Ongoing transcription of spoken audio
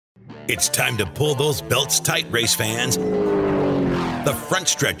It's time to pull those belts tight, race fans. The front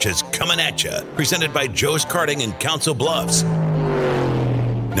stretch is coming at you, presented by Joe's Karting in Council Bluffs.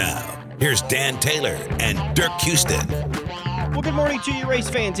 Now, here's Dan Taylor and Dirk Houston. Well, good morning to you, race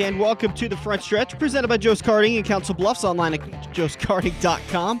fans, and welcome to the front stretch, presented by Joe's Karting in Council Bluffs, online at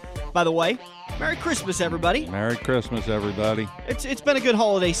joeskarting.com. By the way, Merry Christmas, everybody. Merry Christmas, everybody. It's been a good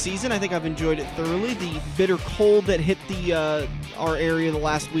holiday season. I think I've enjoyed it thoroughly. The bitter cold that hit our area the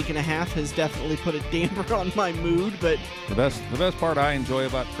last week and a half has definitely put a damper on my mood. But the best part I enjoy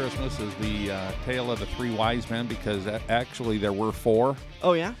about Christmas is the tale of the three wise men, because actually there were four.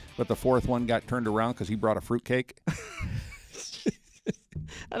 Oh yeah, but the fourth one got turned around because he brought a fruitcake.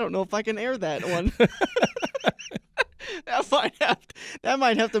 I don't know if I can air that one. That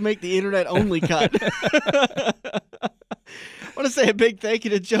might have to make the internet only cut. I want to say a big thank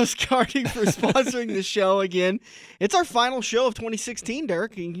you to Joe's Karting for sponsoring the show again. It's our final show of 2016,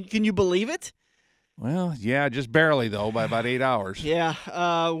 Dirk. Can you believe it? Well, yeah, just barely though, by about 8 hours. Yeah,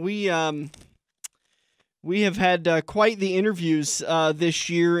 we have had quite the interviews this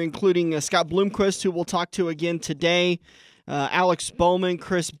year, including Scott Bloomquist, who we'll talk to again today. Alex Bowman,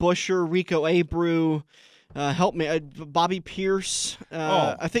 Chris Buescher, Rico Abreu, help me, Bobby Pierce.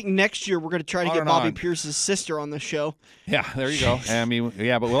 I think next year we're going to try to get Bobby Pierce's sister on the show. Yeah, there you go. I mean,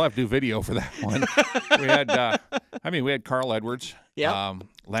 yeah, but we'll have to do video for that one. we had Carl Edwards,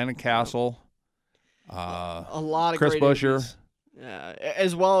 Landon Castle, a lot of Chris great Buescher. interviews.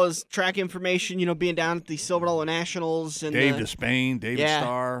 As well as track information, being down at the Silver Dollar Nationals. And Dave Despain, David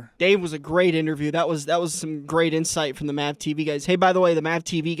Starr. Dave was a great interview. That was some great insight from the MAV TV guys. Hey, by the way, the MAV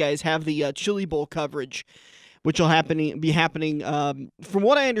TV guys have the Chili Bowl coverage, which will be happening. From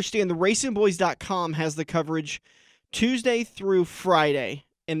what I understand, the RacingBoys.com has the coverage Tuesday through Friday,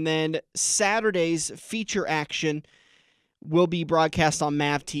 and then Saturday's feature action will be broadcast on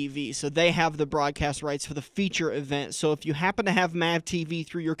MAV TV. So they have the broadcast rights for the feature event. So if you happen to have MAV TV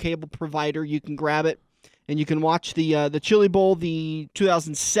through your cable provider, you can grab it and you can watch the Chili Bowl, the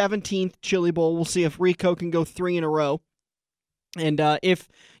 2017 Chili Bowl. We'll see if Rico can go 3 in a row. And if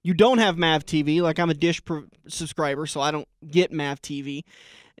you don't have MAV TV, like I'm a Dish subscriber, so I don't get MAV TV.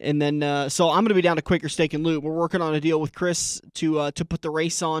 And then, so I'm going to be down to Quaker Steak and Lube. We're working on a deal with Chris to put the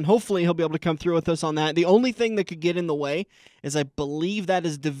race on. Hopefully, he'll be able to come through with us on that. The only thing that could get in the way is I believe that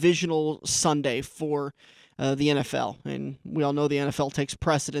is divisional Sunday for the NFL. And we all know the NFL takes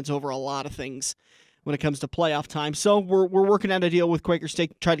precedence over a lot of things when it comes to playoff time. So we're working out a deal with Quaker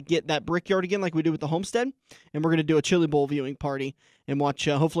Steak to try to get that Brickyard again like we did with the Homestead. And we're going to do a Chili Bowl viewing party and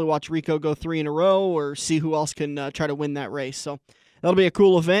hopefully watch Rico go 3 in a row or see who else can try to win that race. So that'll be a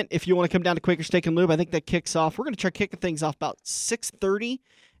cool event. If you want to come down to Quaker Steak and Lube, I think that kicks off. We're going to try kicking things off about 6:30,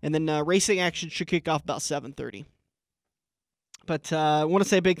 and then racing action should kick off about 7:30. But I want to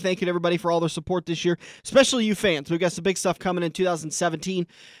say a big thank you to everybody for all their support this year, especially you fans. We've got some big stuff coming in 2017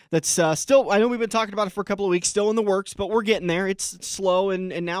 that's still, I know we've been talking about it for a couple of weeks, still in the works, but we're getting there. It's slow, and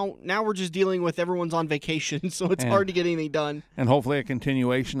now we're just dealing with everyone's on vacation, so it's hard to get anything done. And hopefully a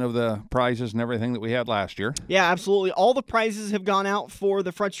continuation of the prizes and everything that we had last year. Yeah, absolutely. All the prizes have gone out for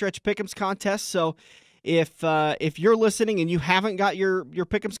the Front Stretch Pick'ems contest, so if you're listening and you haven't got your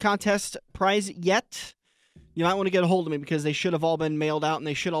Pick'ems contest prize yet, you might want to get a hold of me because they should have all been mailed out and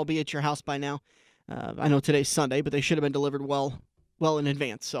they should all be at your house by now. I know today's Sunday, but they should have been delivered well in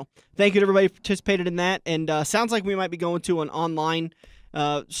advance. So thank you to everybody who participated in that. And sounds like we might be going to an online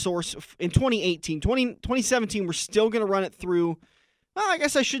source in 2018. 2017, we're still going to run it through. Well, I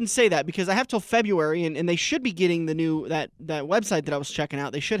guess I shouldn't say that because I have till February, and they should be getting the new that website that I was checking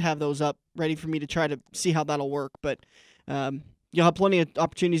out. They should have those up ready for me to try to see how that'll work. But you'll have plenty of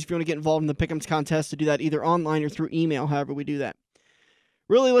opportunities if you want to get involved in the Pick'ems contest to do that either online or through email, however we do that.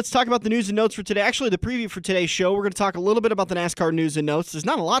 Really, let's talk about the news and notes for today. Actually, the preview for today's show, we're going to talk a little bit about the NASCAR news and notes. There's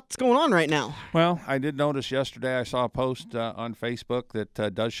not a lot that's going on right now. Well, I did notice yesterday I saw a post on Facebook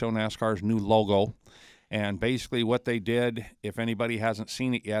that does show NASCAR's new logo. And basically what they did, if anybody hasn't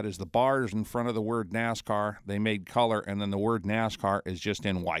seen it yet, is the bars in front of the word NASCAR, they made color, and then the word NASCAR is just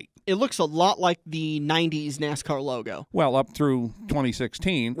in white. It looks a lot like the 90s NASCAR logo. Well, up through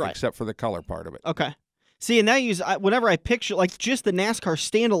 2016, right, except for the color part of it. Okay. See, and whenever I picture, like, just the NASCAR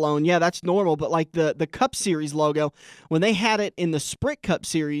standalone, yeah, that's normal, but like the Cup Series logo, when they had it in the Sprint Cup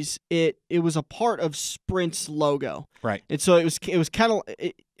Series, it was a part of Sprint's logo. Right. And so it was kind of,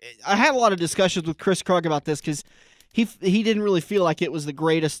 I had a lot of discussions with Chris Krug about this because he didn't really feel like it was the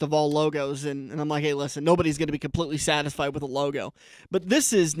greatest of all logos, and I'm like, hey, listen, nobody's going to be completely satisfied with a logo. But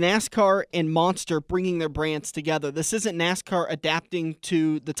this is NASCAR and Monster bringing their brands together. This isn't NASCAR adapting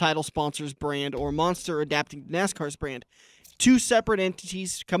to the title sponsor's brand or Monster adapting to NASCAR's brand. two separate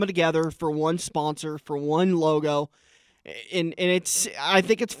entities coming together for one sponsor, for one logo. And I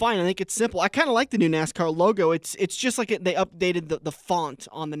think it's fine. I think it's simple. I kind of like the new NASCAR logo. It's just like they updated the font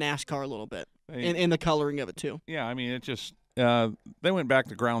on the NASCAR a little bit, and the coloring of it too. Yeah, I mean, it just they went back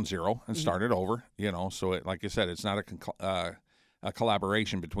to ground zero and started over. So like I said, it's not a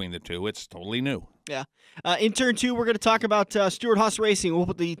collaboration between the two. It's totally new. Yeah. In turn 2, we're going to talk about Stewart Haas Racing. We'll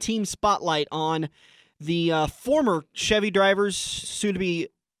put the team spotlight on the former Chevy drivers, soon to be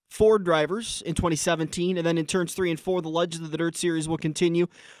Ford drivers in 2017, and then in turns 3 and 4, the Legends of the Dirt Series will continue.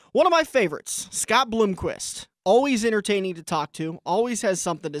 One of my favorites, Scott Bloomquist, always entertaining to talk to, always has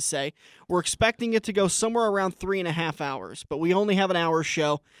something to say. We're expecting it to go somewhere around 3.5 hours, but we only have an hour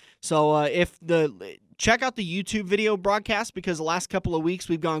show. So check out the YouTube video broadcast, because the last couple of weeks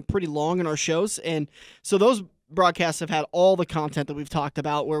we've gone pretty long in our shows, and so those broadcasts have had all the content that we've talked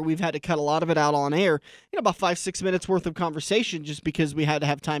about, where we've had to cut a lot of it out on air, about 5-6 minutes worth of conversation, just because we had to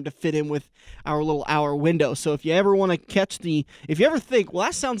have time to fit in with our little hour window. So if you ever want to if you ever think, well,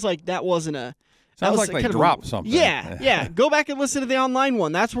 that sounds like that wasn't a Sounds like they dropped something. Yeah. Go back and listen to the online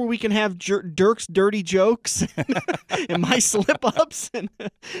one. That's where we can have Dirk's dirty jokes and my slip-ups and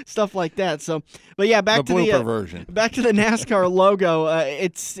stuff like that. So, but yeah, back to the version. Back to the NASCAR logo.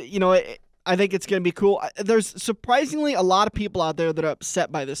 It's I think it's going to be cool. There's surprisingly a lot of people out there that are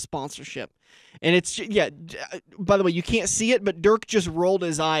upset by this sponsorship. And it's, by the way, you can't see it, but Dirk just rolled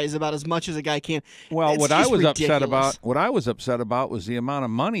his eyes about as much as a guy can. Well, it's what I was ridiculous. upset about was the amount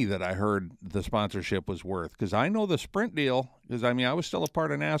of money that I heard the sponsorship was worth. Because I know the Sprint deal, because, I was still a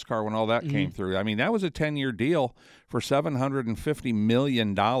part of NASCAR when all that came through. That was a 10-year deal for $750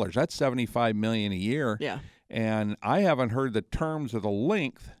 million. That's $75 million a year. Yeah. And I haven't heard the terms or the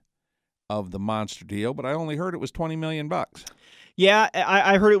length of the monster deal, but I only heard it was $20 million. Yeah,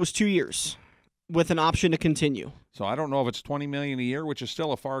 I heard it was 2 years with an option to continue. So I don't know if it's $20 million a year, which is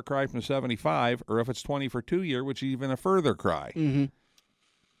still a far cry from 75, or if it's 20 for 2 year, which is even a further cry. Mm-hmm.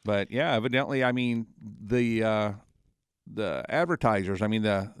 But yeah, evidently, the advertisers,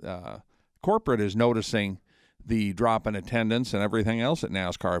 the corporate is noticing the drop in attendance and everything else at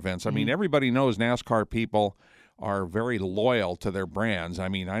NASCAR events. Everybody knows NASCAR people are very loyal to their brands. I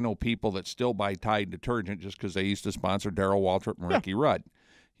know people that still buy Tide detergent just because they used to sponsor Darrell Waltrip and Ricky Rudd.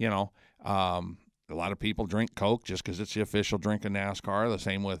 A lot of people drink Coke just because it's the official drink of NASCAR. The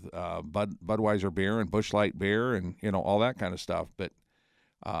same with Budweiser beer and Busch Light beer and, all that kind of stuff. But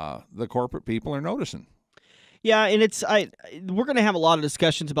the corporate people are noticing. Yeah, and we're going to have a lot of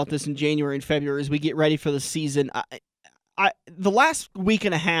discussions about this in January and February as we get ready for the season. The last week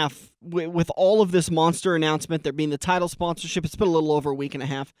and a half, with all of this monster announcement, there being the title sponsorship, it's been a little over a week and a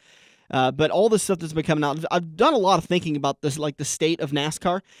half. But all this stuff that's been coming out, I've done a lot of thinking about this, like the state of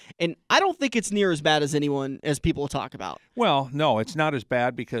NASCAR, and I don't think it's near as bad as people talk about. Well, no, it's not as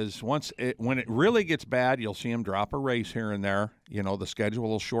bad, because when it really gets bad, you'll see them drop a race here and there. The schedule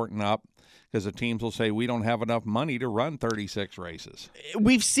will shorten up, because the teams will say, we don't have enough money to run 36 races.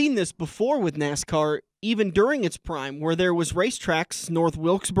 We've seen this before with NASCAR, even during its prime, where there was racetracks north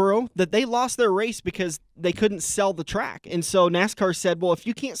Wilkesboro that they lost their race because they couldn't sell the track. And so NASCAR said, well, if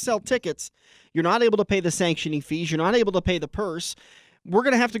you can't sell tickets, you're not able to pay the sanctioning fees, you're not able to pay the purse, we're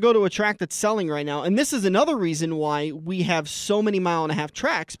going to have to go to a track that's selling right now. And this is another reason why we have so many mile-and-a-half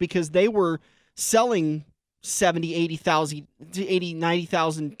tracks, because they were selling 70, 80,000, 80,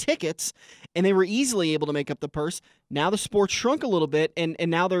 90,000 tickets, and they were easily able to make up the purse. Now the sport shrunk a little bit, and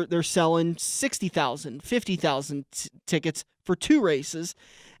now they're selling 60,000, 50,000 tickets for 2 races.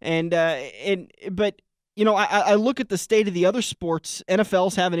 But I look at the state of the other sports.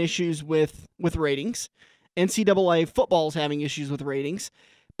 NFL's having issues with ratings. NCAA football's having issues with ratings.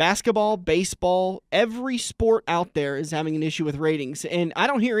 Basketball, baseball, every sport out there is having an issue with ratings. And I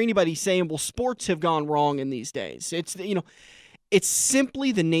don't hear anybody saying, well, sports have gone wrong in these days. It's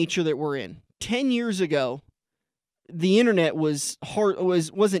simply the nature that we're in. 10 years ago, the internet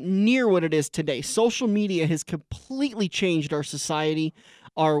wasn't near what it is today. Social media has completely changed our society,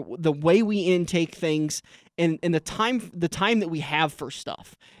 the way we intake things, and the time that we have for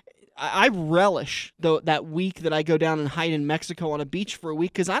stuff. I relish that week that I go down and hide in Mexico on a beach for a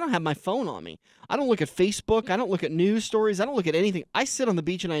week, because I don't have my phone on me. I don't look at Facebook. I don't look at news stories. I don't look at anything. I sit on the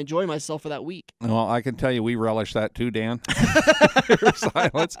beach and I enjoy myself for that week. Well, I can tell you we relish that too, Dan. Your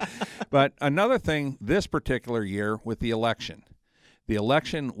silence. But another thing this particular year with the election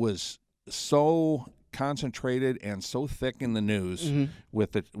was so concentrated and so thick in the news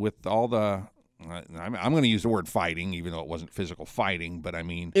with all the I'm going to use the word fighting, even though it wasn't physical fighting, but I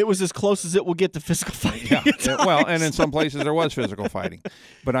mean, it was as close as it will get to physical fighting. Yeah, well, and in some places there was physical fighting,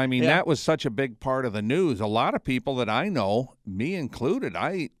 but I mean, that was such a big part of the news. A lot of people that I know, me included,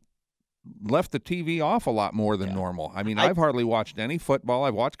 I left the TV off a lot more than normal. I mean, I've hardly watched any football.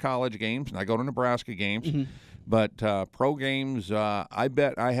 I've watched college games, and I go to Nebraska games, but pro games, I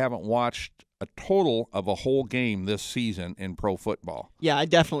bet I haven't watched a total of a whole game this season in pro football. Yeah, I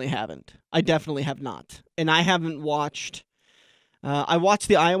definitely haven't. I definitely have not. And I haven't watched I watched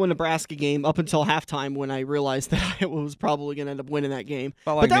the Iowa-Nebraska game up until halftime when I realized that Iowa was probably going to end up winning that game.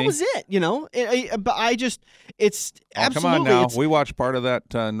 Like but that was it, you know. But I just, it's absolutely. Come on now. We watched part of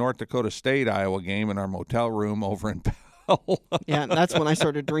that North Dakota State-Iowa game in our motel room over in Pell. Yeah, that's when I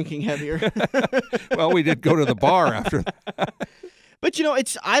started drinking heavier. Well, we did go to the bar after that. But, you know,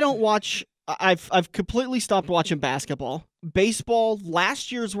 I don't watch. I've completely stopped watching basketball. Baseball,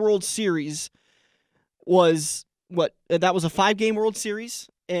 last year's World Series was that was a 5-game World Series,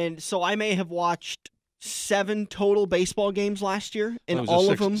 and so I may have watched 7 total baseball games last year, and all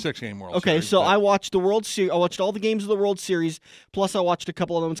of them 6-game World Series. Okay, so I watched the World Series. I watched all the games of the World Series, plus I watched a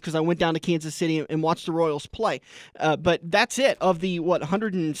couple of them because I went down to Kansas City and watched the Royals play. But that's it. Of the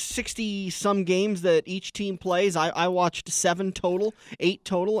 160 some games that each team plays, I watched 7 total, 8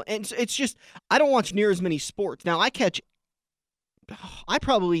 total, and it's just I don't watch near as many sports. Now I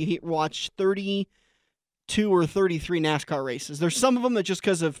probably watch 32 or 33 NASCAR races. There's some of them that just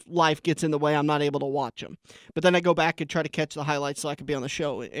because of life gets in the way, I'm not able to watch them. But then I go back and try to catch the highlights so I can be on the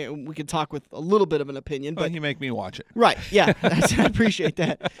show, and we can talk with a little bit of an opinion. But you make me watch it. Right, yeah. I appreciate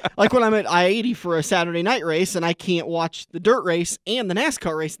that. Like when I'm at I-80 for a Saturday night race, and I can't watch the dirt race and the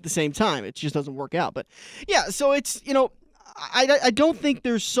NASCAR race at the same time. It just doesn't work out. But, yeah, so it's, you know, I don't think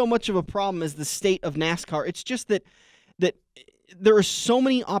there's so much of a problem as the state of NASCAR. It's just that there are so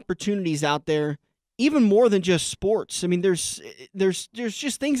many opportunities out there, even more than just sports. I mean, there's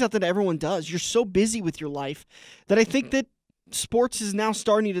just things out there that everyone does. You're so busy with your life that I think that sports is now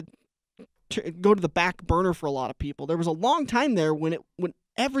starting to go to the back burner for a lot of people. There was a long time there when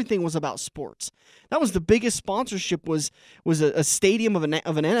everything was about sports. That was the biggest sponsorship was a stadium of an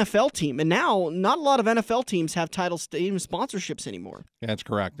NFL team, and now not a lot of NFL teams have title stadium sponsorships anymore. Yeah, that's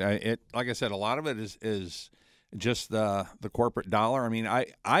correct. Like I said, a lot of it is just the corporate dollar. I mean,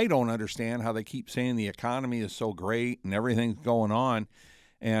 I don't understand how they keep saying the economy is so great and everything's going on,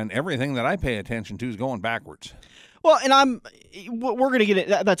 and everything that I pay attention to is going backwards. Well, and we're going to get it.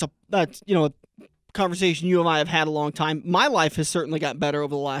 That's you know, a conversation you and I have had a long time. My life has certainly gotten better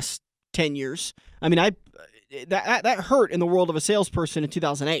over the last 10 years. I mean, that hurt in the world of a salesperson in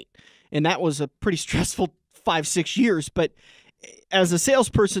 2008, and that was a pretty stressful 5-6 years. But as a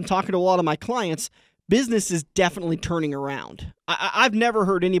salesperson talking to a lot of my clients, business is definitely turning around. I've never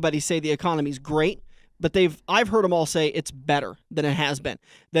heard anybody say the economy's great, but I've heard them all say it's better than it has been,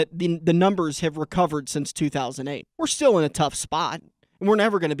 that the numbers have recovered since 2008. We're still in a tough spot, and we're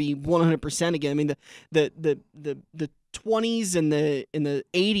never going to be 100% again. I mean, the 20s and the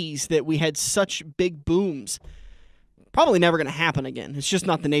 80s that we had such big booms, probably never going to happen again. It's just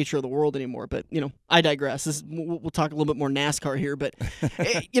not the nature of the world anymore. But, you know, I digress. We'll talk a little bit more NASCAR here. But,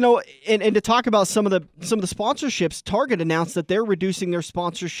 you know, and to talk about some of the sponsorships, Target announced that they're reducing their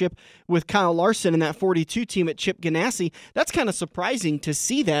sponsorship with Kyle Larson and that 42 team at Chip Ganassi. That's kind of surprising to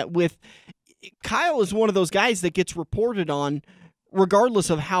see that. With Kyle is one of those guys that gets reported on regardless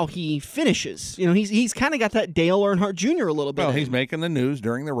of how he finishes. You know, he's kind of got that Dale Earnhardt Jr. a little bit. Well, he's making the news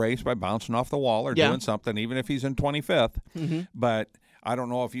during the race by bouncing off the wall or doing something, even if he's in 25th. Mm-hmm. But I don't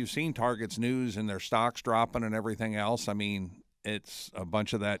know if you've seen Target's news and their stocks dropping and everything else. I mean, it's a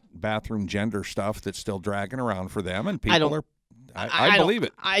bunch of that bathroom gender stuff that's still dragging around for them, and people are. I believe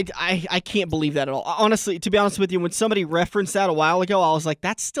it. I can't believe that at all. Honestly, to be honest with you, when somebody referenced that a while ago, I was like,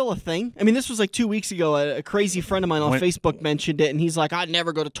 that's still a thing? I mean, this was like 2 weeks ago. A crazy friend of mine on Facebook mentioned it, and he's like, I'd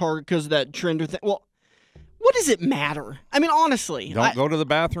never go to Target because of that trend or thing. Well, what does it matter? I mean, honestly. Don't go to the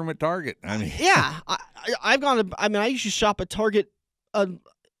bathroom at Target. I mean, yeah. I've gone to, I mean, I used to shop at Target.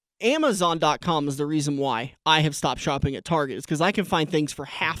 Amazon.com is the reason why I have stopped shopping at Target. It's because I can find things for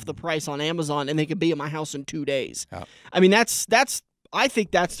half the price on Amazon, and they can be at my house in 2 days. Yeah. I mean, I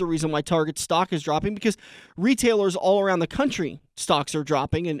think that's the reason why Target stock is dropping, because retailers all around the country stocks are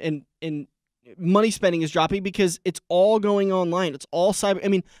dropping, and money spending is dropping because it's all going online. It's all cyber. I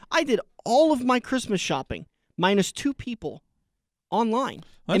mean, I did all of my Christmas shopping minus 2 people online.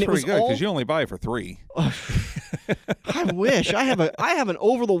 That's pretty good because you only buy for 3. I wish I have an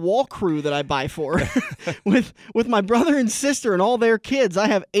over the wall crew that I buy for with my brother and sister and all their kids. I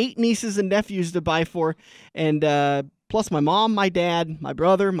have 8 nieces and nephews to buy for, and plus my mom, my dad, my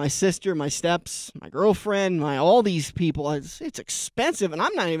brother, my sister, my steps, my girlfriend, all these people. It's expensive, and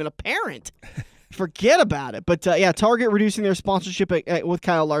I'm not even a parent. Forget about it. But, Target reducing their sponsorship with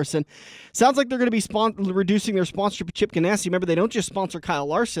Kyle Larson. Sounds like they're going to be reducing their sponsorship with Chip Ganassi. Remember, they don't just sponsor Kyle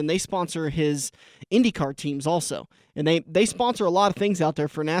Larson. They sponsor his IndyCar teams also. And they sponsor a lot of things out there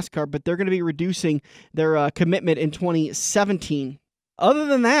for NASCAR, but they're going to be reducing their commitment in 2017. Other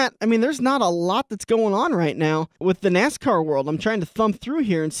than that, there's not a lot that's going on right now with the NASCAR world. I'm trying to thumb through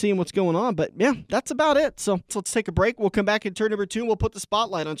here and seeing what's going on, but yeah, that's about it. So let's take a break. We'll come back in turn number 2, and we'll put the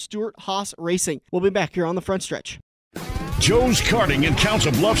spotlight on Stewart Haas Racing. We'll be back here on the front stretch. Joe's Karting in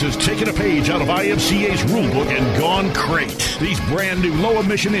Council Bluffs has taken a page out of IMCA's rulebook and gone crate. These brand new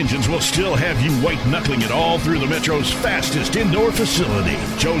low-emission engines will still have you white-knuckling it all through the Metro's fastest indoor facility.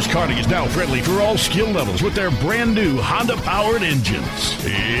 Joe's Karting is now friendly for all skill levels with their brand new Honda-powered engines.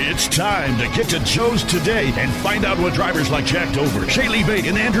 It's time to get to Joe's today and find out what drivers like Jack Dover, Shaylee Bate,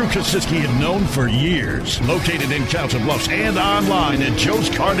 and Andrew Kosiski have known for years. Located in Council Bluffs and online at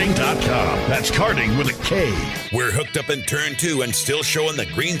joeskarting.com. That's karting with a K. We're hooked up in turn 2 and still showing the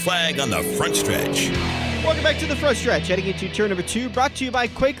green flag on the front stretch. Welcome back to the front stretch. Heading into turn number 2, brought to you by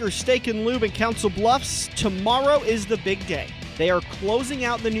Quaker Steak and Lube in Council Bluffs. Tomorrow is the big day. They are closing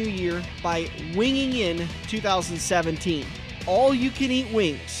out the new year by winging in 2017. All-you-can-eat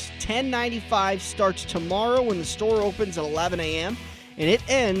wings, $10.95, starts tomorrow when the store opens at 11 a.m., and it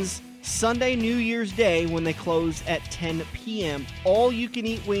ends Sunday, New Year's Day, when they close at 10 p.m.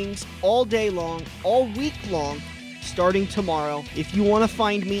 All-you-can-eat wings all day long, all week long, starting tomorrow. If you want to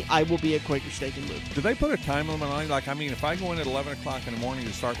find me, I will be at Quaker Steak and Lube. Do they put a time limit on it? If I go in at 11 o'clock in the morning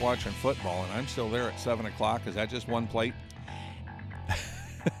to start watching football and I'm still there at 7 o'clock, is that just one plate?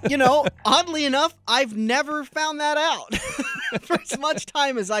 Oddly enough, I've never found that out for as much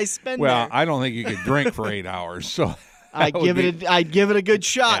time as I spend there. Well, I don't think you could drink for 8 hours, so... I'd give it a good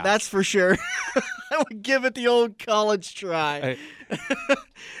shot, yeah. That's for sure. I would give it the old college try.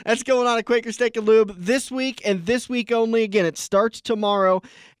 That's going on at Quaker Steak and Lube this week, and this week only. Again, it starts tomorrow,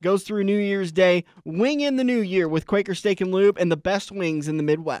 goes through New Year's Day. Wing in the new year with Quaker Steak and Lube and the best wings in the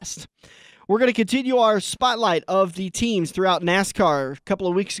Midwest. We're going to continue our spotlight of the teams throughout NASCAR. A couple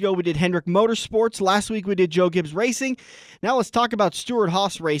of weeks ago, we did Hendrick Motorsports. Last week, we did Joe Gibbs Racing. Now let's talk about Stewart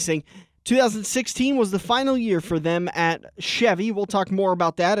Haas Racing. 2016 was the final year for them at Chevy. We'll talk more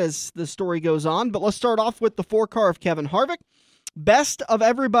about that as the story goes on, but let's start off with the 4-car of Kevin Harvick. Best of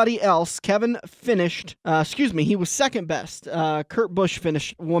everybody else, Kevin finished, he was second best. Kurt Busch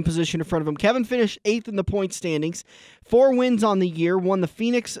finished one position in front of him. Kevin finished 8th in the point standings. 4 wins on the year, won the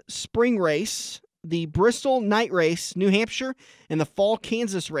Phoenix Spring Race, the Bristol Night Race, New Hampshire, and the Fall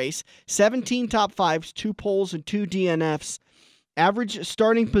Kansas Race. 17 top 5s, 2 poles, and 2 DNFs. Average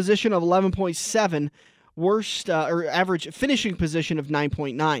starting position of 11.7, average finishing position of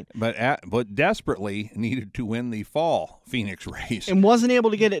 9.9. But desperately needed to win the Fall Phoenix race. And wasn't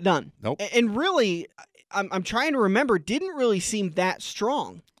able to get it done. Nope. And really, I'm trying to remember, didn't really seem that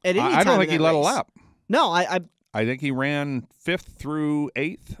strong at any time. I don't think he let a race. lap. No, I think he ran 5th through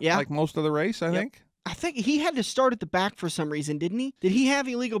 8th, like most of the race, I think. I think he had to start at the back for some reason, didn't he? Did he have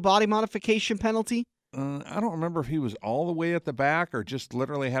illegal body modification penalty? I don't remember if he was all the way at the back or just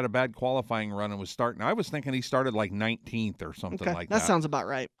literally had a bad qualifying run and was starting. I was thinking he started like 19th or something like that. That sounds about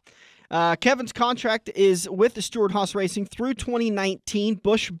right. Kevin's contract is with the Stewart Haas Racing through 2019.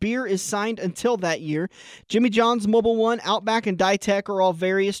 Busch Beer is signed until that year. Jimmy John's Mobil 1, Outback, and Dytek are all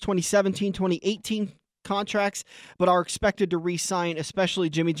various 2017, 2018 contracts, but are expected to re-sign, especially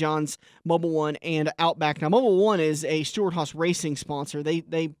Jimmy John's, Mobil 1, and Outback. Now, Mobil 1 is a Stewart Haas Racing sponsor.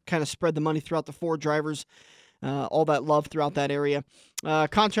 They kind of spread the money throughout the 4 drivers, all that love throughout that area.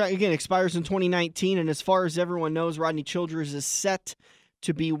 Contract, again, expires in 2019, and as far as everyone knows, Rodney Childers is set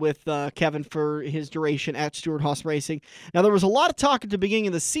to be with Kevin for his duration at Stewart Haas Racing. Now, there was a lot of talk at the beginning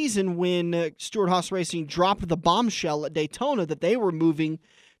of the season when Stewart Haas Racing dropped the bombshell at Daytona that they were moving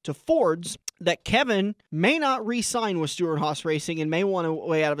to Ford's, that Kevin may not re-sign with Stewart Haas Racing and may want a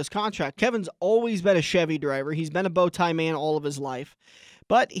way out of his contract. Kevin's always been a Chevy driver. He's been a bow tie man all of his life.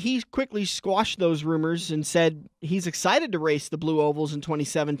 But he quickly squashed those rumors and said he's excited to race the Blue Ovals in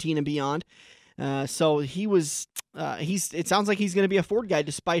 2017 and beyond. So he was. It sounds like he's going to be a Ford guy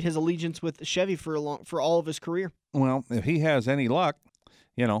despite his allegiance with Chevy for all of his career. Well, if he has any luck,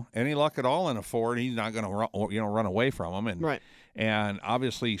 any luck at all in a Ford, he's not going to run away from him. And right. And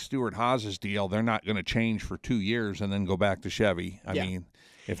obviously, Stewart Haas's deal, they're not going to change for 2 years and then go back to Chevy. I mean,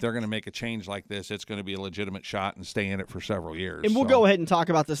 if they're going to make a change like this, it's going to be a legitimate shot and stay in it for several years. And we'll go ahead and talk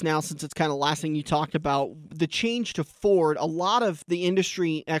about this now since it's kind of last thing you talked about. The change to Ford, a lot of the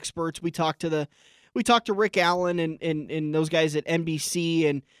industry experts, we talked to we talked to Rick Allen and those guys at NBC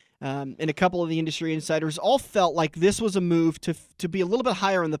and a couple of the industry insiders, all felt like this was a move to be a little bit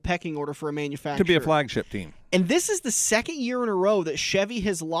higher in the pecking order for a manufacturer. To be a flagship team. And this is the second year in a row that Chevy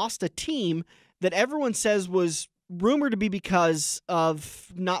has lost a team that everyone says was rumored to be because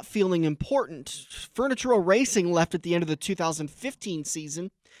of not feeling important. Furniture Row Racing left at the end of the 2015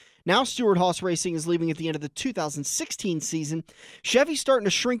 season. Now Stewart Haas Racing is leaving at the end of the 2016 season. Chevy's starting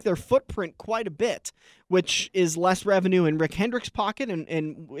to shrink their footprint quite a bit, which is less revenue in Rick Hendrick's pocket and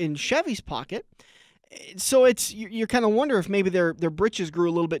in Chevy's pocket. So you kind of wonder if maybe their britches grew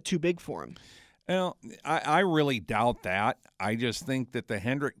a little bit too big for him. Well, I really doubt that. I just think that the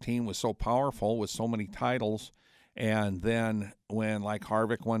Hendrick team was so powerful with so many titles. And then when, like,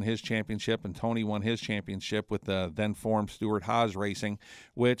 Harvick won his championship and Tony won his championship with the then-formed Stewart Haas Racing,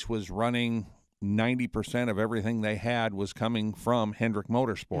 which was running 90% of everything they had was coming from Hendrick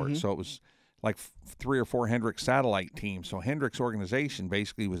Motorsports. Mm-hmm. So it was like 3 or 4 Hendrick satellite teams. So Hendrick's organization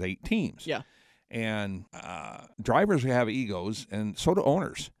basically was 8 teams. Yeah. And drivers have egos, and so do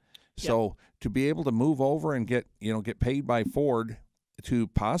owners. So to be able to move over and get paid by Ford to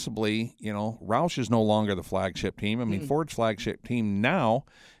possibly, Roush is no longer the flagship team. I mean, Ford's flagship team now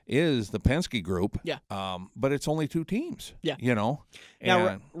is the Penske Group. Yeah. But it's only 2 teams. Yeah.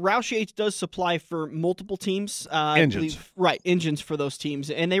 Now, Roush Yates does supply for multiple teams. Engines. Engines for those teams,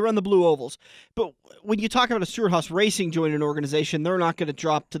 and they run the blue ovals. But when you talk about a Stewart Haas Racing joining an organization, they're not going to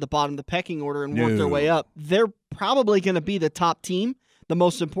drop to the bottom of the pecking order and work their way up. They're probably going to be the top team, the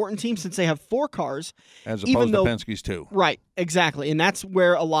most important team, since they have 4 cars. As opposed to Penske's 2. Right, exactly. And that's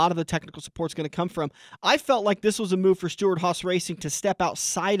where a lot of the technical support's going to come from. I felt like this was a move for Stewart Haas Racing to step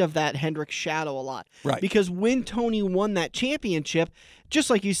outside of that Hendrick shadow a lot. Right. Because when Tony won that championship, just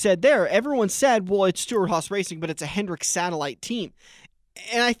like you said there, everyone said, well, it's Stewart Haas Racing, but it's a Hendrick satellite team.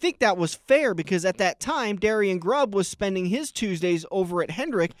 And I think that was fair because at that time, Darian Grubb was spending his Tuesdays over at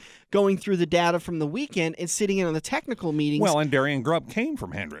Hendrick going through the data from the weekend and sitting in on the technical meetings. Well, and Darian Grubb came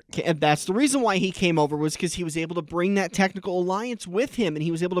from Hendrick. And that's the reason why he came over, was because he was able to bring that technical alliance with him, and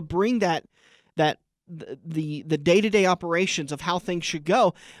he was able to bring the day-to-day operations of how things should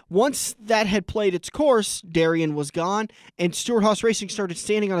go. Once that had played its course, Darian was gone, and Stewart Haas Racing started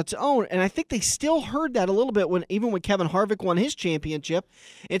standing on its own. And I think they still heard that a little bit even when Kevin Harvick won his championship.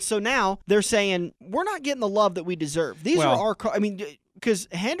 And so now they're saying, we're not getting the love that we deserve. These are our cars. I mean, because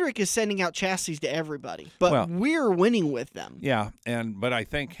Hendrick is sending out chassis to everybody, but we're winning with them. Yeah, but I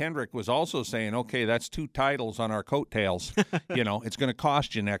think Hendrick was also saying, okay, that's 2 titles on our coattails. It's going to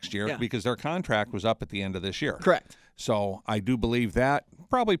cost you next year because their contract was up at the end of this year. Correct. So I do believe that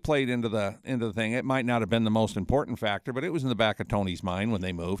probably played into the thing. It might not have been the most important factor, but it was in the back of Tony's mind when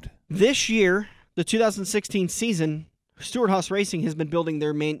they moved. This year, the 2016 season, Stewart Haas Racing has been building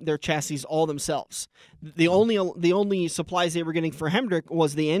their chassis all themselves. The only supplies they were getting for Hendrick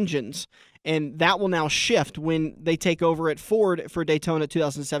was the engines, and that will now shift when they take over at Ford for Daytona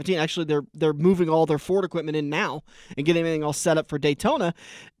 2017. Actually, they're moving all their Ford equipment in now and getting everything all set up for Daytona.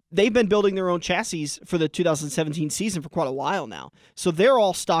 They've been building their own chassis for the 2017 season for quite a while now, so they're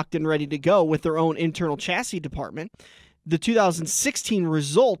all stocked and ready to go with their own internal chassis department. The 2016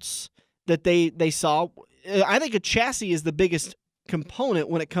 results that they saw, I think a chassis is the biggest component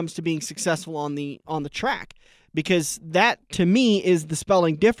when it comes to being successful on the track, because that, to me, is the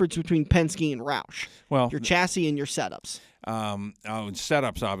spelling difference between Penske and Roush. Well, your chassis and your setups.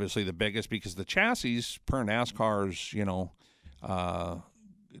 Setups obviously the biggest, because the chassis per NASCAR's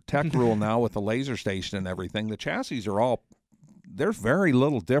tech rule now with the laser station and everything, the chassis are all. There's very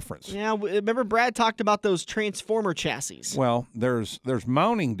little difference. Yeah, remember Brad talked about those transformer chassis. Well, there's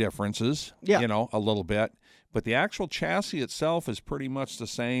mounting differences, a little bit, but the actual chassis itself is pretty much the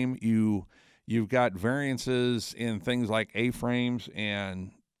same. You've got variances in things like A-frames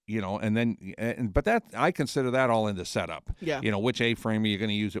and but that, I consider that all into setup. Yeah. Which A-frame are you going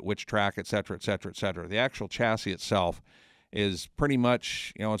to use at which track, et cetera, et cetera, et cetera. The actual chassis itself is pretty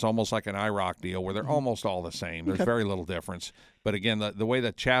much, it's almost like an IROC deal where they're almost all the same. There's very little difference. But again, the way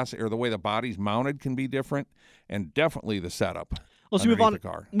the chassis or the way the body's mounted can be different, and definitely the setup. Let's move on to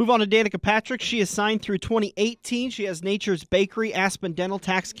Danica Patrick. She is signed through 2018. She has Nature's Bakery, Aspen Dental,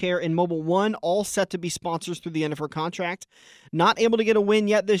 Tax Care, and Mobile One, all set to be sponsors through the end of her contract. Not able to get a win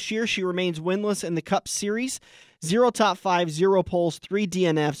yet this year. She remains winless in the Cup Series. 0 top 5, 0 poles, 3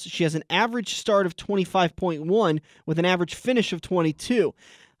 DNFs. She has an average start of 25.1 with an average finish of 22.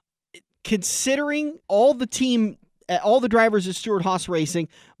 Considering all the drivers at Stewart Haas Racing,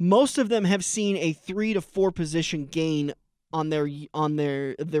 most of them have seen a 3 to 4 position gain on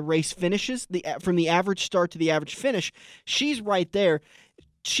the race finishes, from the average start to the average finish. She's right there.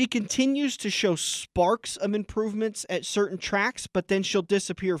 she continues to show sparks of improvements at certain tracks, but then she'll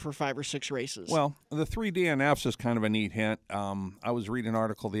disappear for 5 or 6 races. Well, the 3 DNFs is kind of a neat hint. I was reading an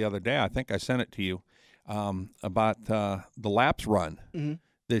article the other day, I think I sent it to you, about the laps run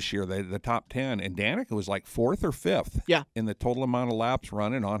this year, the top 10. And Danica was like 4th or 5th in the total amount of laps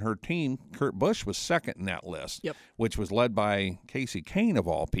run. And on her team, Kurt Busch was 2nd in that list, which was led by Casey Kane, of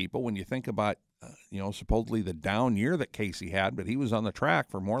all people. When you think about supposedly the down year that Casey had, but he was on the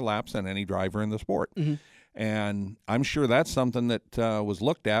track for more laps than any driver in the sport. And I'm sure that's something that was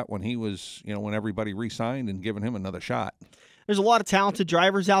looked at when he was, when everybody re-signed and given him another shot. There's a lot of talented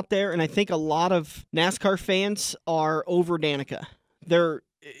drivers out there, and I think a lot of NASCAR fans are over Danica.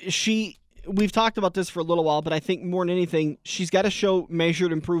 We've talked about this for a little while, but I think more than anything, she's got to show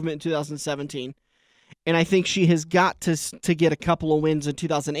measured improvement in 2017. And I think she has got to get a couple of wins in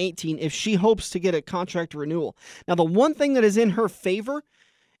 2018 if she hopes to get a contract renewal. Now, the one thing that is in her favor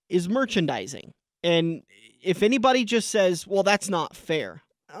is merchandising. And if anybody just says, well, that's not fair,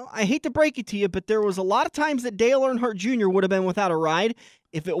 I hate to break it to you, but there was a lot of times that Dale Earnhardt Jr. would have been without a ride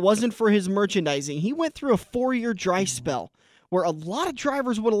if it wasn't for his merchandising. He went through a 4-year dry spell where a lot of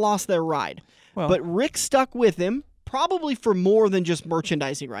drivers would have lost their ride. Well, but Rick stuck with him, probably for more than just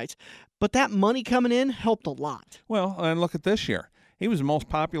merchandising rights. But that money coming in helped a lot. Well, and look at this year. He was the most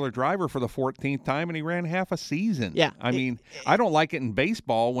popular driver for the 14th time, and he ran half a season. Yeah. I mean, I don't like it in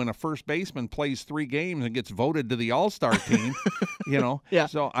baseball when a first baseman plays 3 games and gets voted to the All-Star team, Yeah.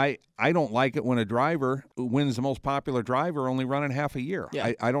 So I don't like it when a driver who wins the most popular driver only running half a year.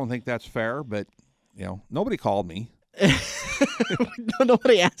 Yeah. I don't think that's fair, but, nobody called me.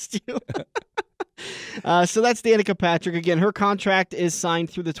 Nobody asked you. So that's Danica Patrick. Again, her contract is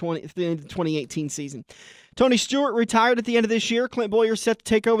signed through the 2018 season. Tony Stewart retired at the end of this year. Clint Bowyer set to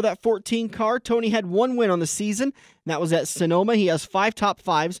take over that 14 car. Tony had 1 win on the season, and that was at Sonoma. He has 5 top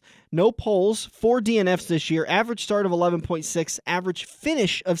 5s, no poles, 4 DNFs this year, average start of 11.6, average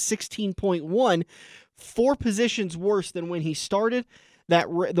finish of 16.1, 4 positions worse than when he started.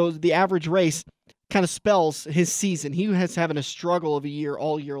 The average race kind of spells his season. He has having a struggle of a year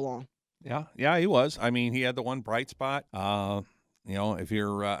all year long. Yeah, he was. I mean, he had the one bright spot. If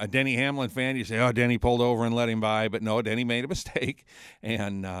you're a Denny Hamlin fan, you say, oh, Denny pulled over and let him by. But no, Denny made a mistake.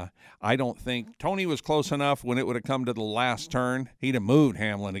 And I don't think Tony was close enough when it would have come to the last turn. He'd have moved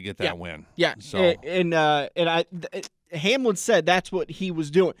Hamlin to get that win. Yeah. So. Hamlin said that's what he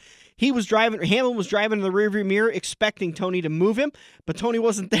was doing. Hamlin was driving in the rearview mirror expecting Tony to move him, but Tony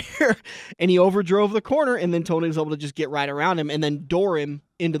wasn't there, and he overdrove the corner, and then Tony was able to just get right around him and then door him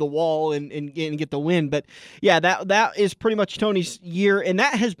into the wall and get the win. But, yeah, that is pretty much Tony's year, and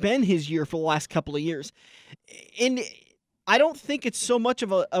that has been his year for the last couple of years. And I don't think it's so much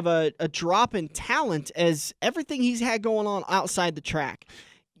of a drop in talent as everything he's had going on outside the track.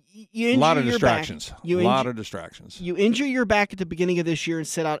 A lot of distractions. You injure your back at the beginning of this year and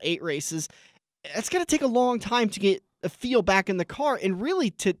sit out 8 races. That's going to take a long time to get a feel back in the car and really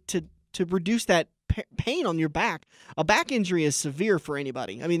to reduce that pain on your back. A back injury is severe for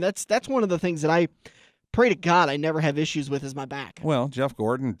anybody. I mean, that's one of the things that I pray to God I never have issues with is my back. Well, Jeff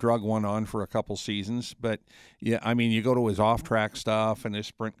Gordon drug one on for a couple seasons, but yeah, I mean, you go to his off-track stuff and his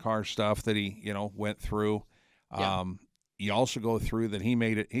sprint car stuff that he, went through. Yeah. You also go through that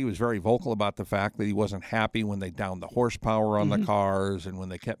he was very vocal about the fact that he wasn't happy when they downed the horsepower on the cars and when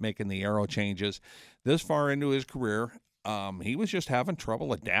they kept making the aero changes. This far into his career, he was just having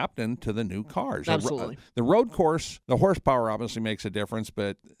trouble adapting to the new cars. Absolutely. The road course, the horsepower obviously makes a difference,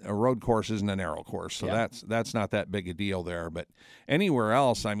 but a road course isn't an aero course, so that's not that big a deal there. But anywhere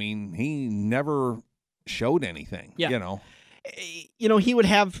else, I mean, he never showed anything, he would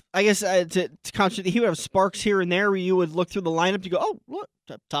have, I guess, he would have sparks here and there where you would look through the lineup, you go, oh, look,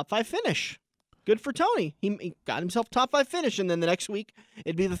 top 5 finish. Good for Tony. He got himself a top 5 finish, and then the next week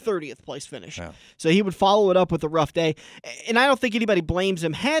it'd be the 30th place finish. Yeah. So he would follow it up with a rough day. And I don't think anybody blames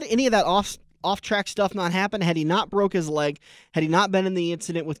him. Had any of that off-track stuff not happened, had he not broke his leg, had he not been in the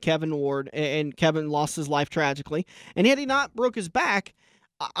incident with Kevin Ward, and Kevin lost his life tragically, and had he not broke his back,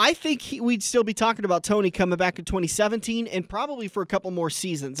 I think we'd still be talking about Tony coming back in 2017 and probably for a couple more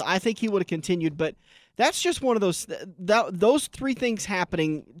seasons. I think he would have continued, but that's just one of those 3 things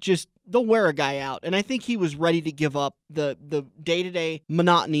happening, just they'll wear a guy out. And I think he was ready to give up the day-to-day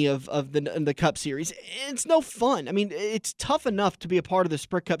monotony of the Cup Series. It's no fun. I mean, it's tough enough to be a part of the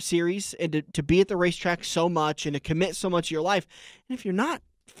Sprint Cup Series and to be at the racetrack so much and to commit so much of your life. And if you're not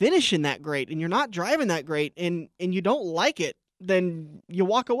finishing that great and you're not driving that great and you don't like it, then you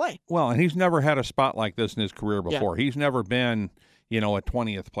walk away. Well, and he's never had a spot like this in his career before. Yeah. He's never been, a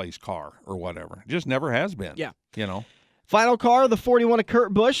 20th place car or whatever. Just never has been. Yeah. Final car, the 41 of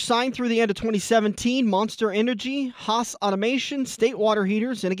Kurt Busch, signed through the end of 2017. Monster Energy, Haas Automation, State Water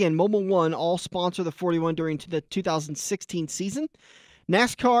Heaters, and again, Mobil 1 all sponsor the 41 during the 2016 season.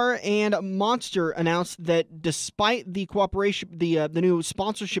 NASCAR and Monster announced that despite the cooperation, the new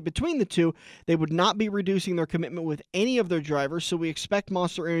sponsorship between the two, they would not be reducing their commitment with any of their drivers. So we expect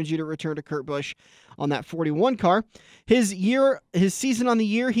Monster Energy to return to Kurt Busch on that 41 car. His season on the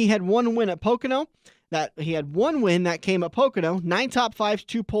year, he had one win at Pocono. He had one win that came at Pocono, 9 top 5s,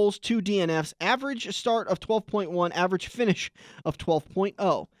 2 poles, 2 DNFs, average start of 12.1, average finish of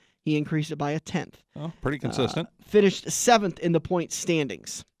 12.0. He increased it by a 10th. Oh, pretty consistent. Finished 7th in the point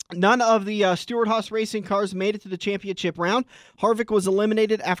standings. None of the Stewart Haas Racing cars made it to the championship round. Harvick was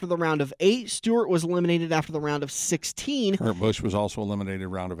eliminated after the round of 8. Stewart was eliminated after the round of 16. Kurt Busch was also eliminated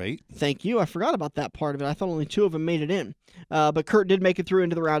round of 8. Thank you. I forgot about that part of it. I thought only 2 of them made it in. But Kurt did make it through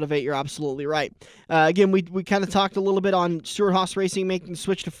into the round of 8. You're absolutely right. Again, we kind of talked a little bit on Stewart Haas Racing making the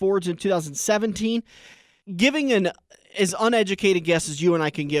switch to Fords in 2017. Giving an as uneducated guess as you and I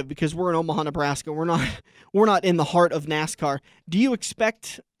can give, because we're in Omaha, Nebraska. We're not in the heart of NASCAR. Do you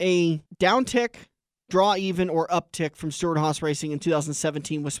expect a downtick, draw even, or uptick from Stewart Haas Racing in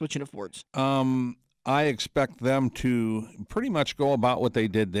 2017 with switching to Fords? I expect them to pretty much go about what they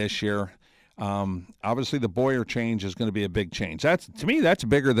did this year. Obviously, the Boyer change is going to be a big change. To me, that's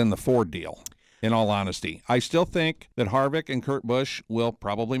bigger than the Ford deal, in all honesty. I still think that Harvick and Kurt Busch will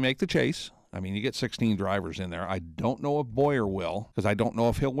probably make the chase. I mean, you get 16 drivers in there. I don't know if Boyer will, because I don't know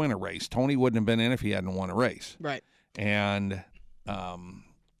if he'll win a race. Tony wouldn't have been in if he hadn't won a race. Right. And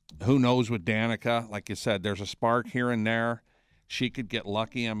who knows with Danica? Like you said, there's a spark here and there. She could get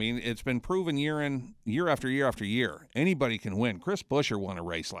lucky. I mean, it's been proven year after year after year. Anybody can win. Chris Buescher won a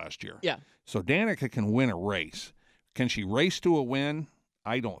race last year. Yeah. So Danica can win a race. Can she race to a win?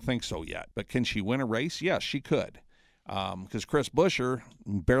 I don't think so yet. But can she win a race? Yes, she could. Because Chris Buescher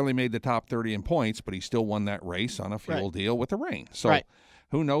barely made the top 30 in points, but he still won that race on a fuel deal with the rain. So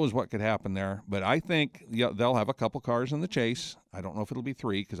who knows what could happen there. But I think they'll have a couple cars in the chase. I don't know if it'll be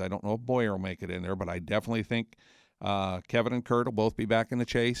 3, because I don't know if Boyer will make it in there, but I definitely think Kevin and Kurt will both be back in the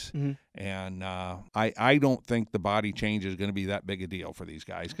chase. Mm-hmm. And I don't think the body change is going to be that big a deal for these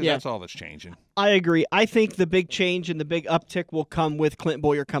guys, because that's all that's changing. I agree. I think the big change and the big uptick will come with Clint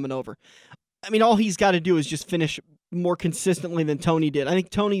Boyer coming over. I mean, all he's got to do is just finish more consistently than Tony did. I think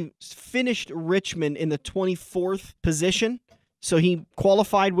Tony finished Richmond in the 24th position, so he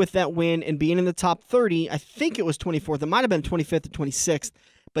qualified with that win and being in the top 30. I think it was 24th. It might have been 25th or 26th,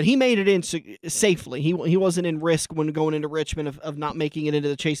 but he made it in safely. He wasn't in risk when going into Richmond of not making it into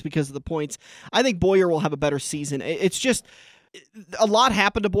the chase because of the points. I think Boyer will have a better season. It's just a lot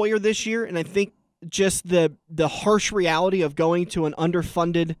happened to Boyer this year, and I think just the harsh reality of going to an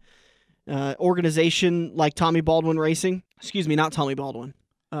underfunded organization like Tommy Baldwin Racing. Excuse me, not Tommy Baldwin.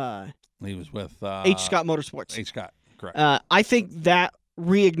 He was with H. Scott Motorsports. H. Scott, correct. I think that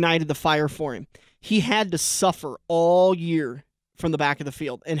reignited the fire for him. He had to suffer all year from the back of the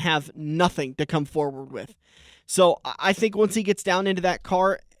field and have nothing to come forward with. So I think once he gets down into that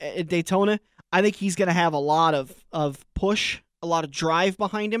car at Daytona, I think he's going to have a lot of push, a lot of drive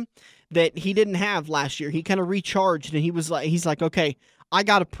behind him that he didn't have last year. He kind of recharged, and he's like, okay, I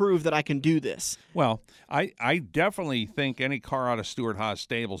got to prove that I can do this. Well, I definitely think any car out of Stewart Haas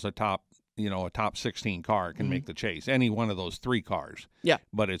stables a top 16 car can make the chase. Any one of those 3 cars. Yeah.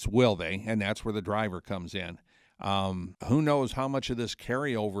 But it's will they, and that's where the driver comes in. Who knows how much of this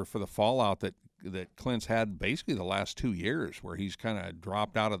carryover for the fallout that Clint's had basically the last 2 years, where he's kind of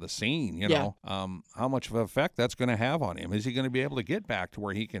dropped out of the scene, you know, how much of an effect that's going to have on him. Is he going to be able to get back to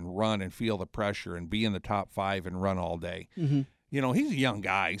where he can run and feel the pressure and be in the top 5 and run all day? Mm-hmm. You know, he's a young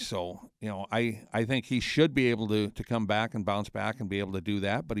guy, so, you know, I think he should be able to come back and bounce back and be able to do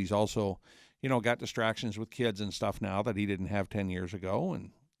that. But he's also, you know, got distractions with kids and stuff now that he didn't have 10 years ago, and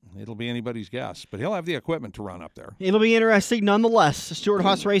it'll be anybody's guess. But he'll have the equipment to run up there. It'll be interesting nonetheless. Stewart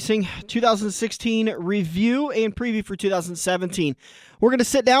Haas Racing 2016 review and preview for 2017. We're going to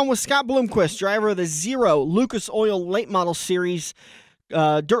sit down with Scott Bloomquist, driver of the Zero Lucas Oil Late Model Series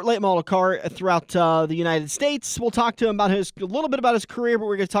dirt late model car throughout the United States. We'll talk to him about a little bit about his career, but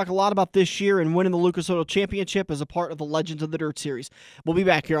we're going to talk a lot about this year and winning the Lucas Oil Championship as a part of the Legends of the Dirt Series. We'll be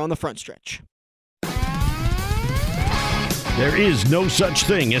back here on the Front Stretch. There is no such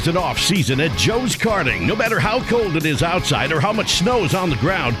thing as an off-season at Joe's Karting. No matter how cold it is outside or how much snow is on the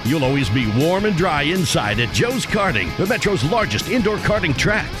ground, you'll always be warm and dry inside at Joe's Karting, the Metro's largest indoor karting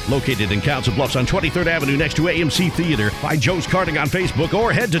track. Located in Council Bluffs on 23rd Avenue next to AMC Theater. Find Joe's Karting on Facebook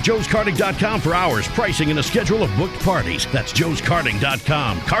or head to joeskarting.com for hours, pricing, and a schedule of booked parties. That's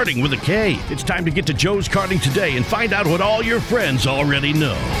joeskarting.com. Karting with a K. It's time to get to Joe's Karting today and find out what all your friends already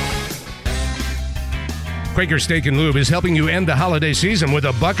know. Quaker Steak and Lube is helping you end the holiday season with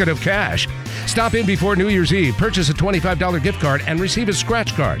a bucket of cash. Stop in before New Year's Eve, purchase a $25 gift card, and receive a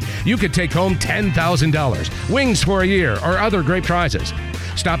scratch card. You could take home $10,000, wings for a year, or other great prizes.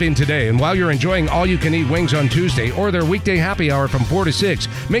 Stop in today, and while you're enjoying all-you-can-eat wings on Tuesday or their weekday happy hour from 4 to 6,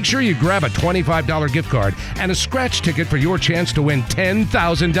 make sure you grab a $25 gift card and a scratch ticket for your chance to win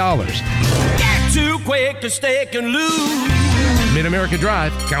 $10,000. Get to Quaker Steak and Lube. Mid-America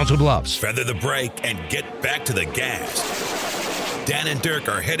Drive, Council Bluffs. Feather the brake and get back to the gas. Dan and Dirk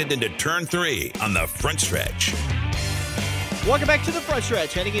are headed into turn 3 on the front stretch. Welcome back to the front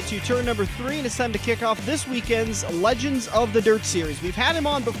stretch. Heading into turn number 3, and it's time to kick off this weekend's Legends of the Dirt Series. We've had him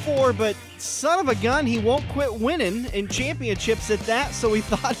on before, but son of a gun, he won't quit winning in championships at that, so we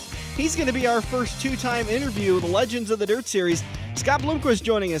thought he's going to be our first 2-time interview with the Legends of the Dirt Series. Scott Bloomquist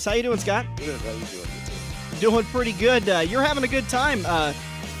joining us. How you doing, Scott? Good. How you doing? Doing pretty good. You're having a good time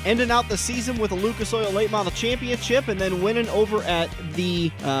ending out the season with a Lucas Oil Late Model Championship and then winning over at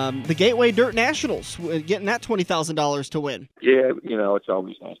the Gateway Dirt Nationals, getting that $20,000 to win. Yeah, it's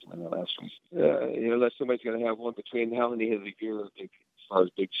always nice to win the last race. Unless somebody's going to have one between now and the end of the year, as far as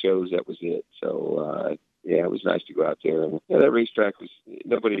big shows, that was it. So, it was nice to go out there. And that racetrack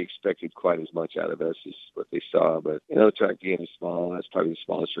nobody expected quite as much out of us as what they saw. But, the track game is small. That's probably the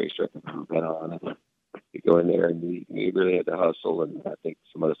smallest racetrack I've ever been on. You go in there and we really had to hustle, and I think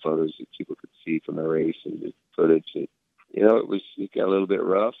some of the photos that people could see from the race and the footage, it got a little bit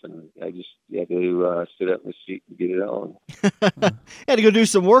rough, and you had to sit up in the seat and get it on. Had to go do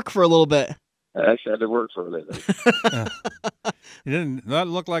some work for a little bit. I actually had to work for a living. It didn't not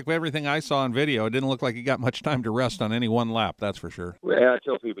look like everything I saw on video. It didn't look like you got much time to rest on any one lap, that's for sure. Well, I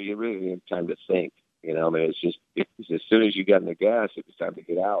tell people you really need time to think. It's just as soon as you got in the gas, it was time to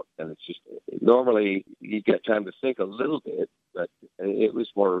get out. And it's just normally you get time to think a little bit, but it was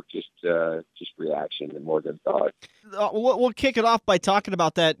more just reaction and more than thought. We'll kick it off by talking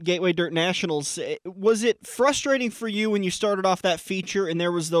about that Gateway Dirt Nationals. Was it frustrating for you when you started off that feature and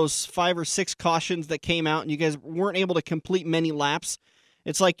there was those 5 or 6 cautions that came out and you guys weren't able to complete many laps?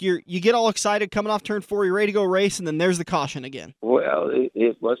 It's like you get all excited coming off turn 4, you're ready to go race, and then there's the caution again. Well,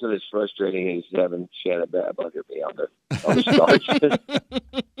 it wasn't as frustrating as having Shannon Badbugger be on the start.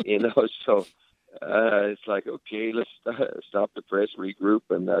 So it's like, okay, let's stop the press, regroup,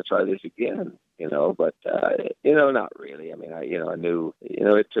 and try this again. But not really. I mean, I knew,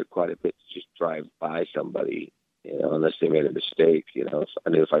 it took quite a bit to just drive by somebody, unless they made a mistake. I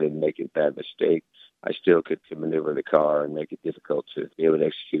knew if I didn't make a bad mistake, I still could maneuver the car and make it difficult to be able to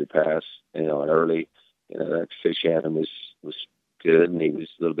execute a pass, and early. That Shannon was good, and he was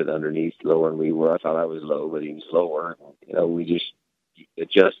a little bit underneath, lower than we were. I thought I was low, but he was lower. We just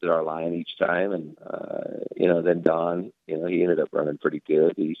adjusted our line each time, and then Don, he ended up running pretty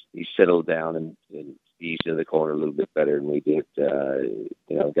good. He settled down and eased into the corner a little bit better than we did.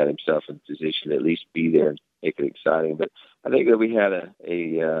 Got himself in position to at least be there and make it exciting. But I think that we had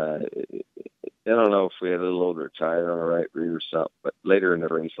I don't know if we had a little older tire on the right rear or something, but later in the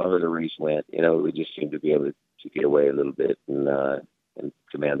race, longer the race went, we just seemed to be able to get away a little bit and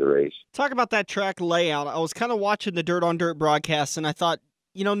command the race. Talk about that track layout. I was kind of watching the Dirt on Dirt broadcast, and I thought,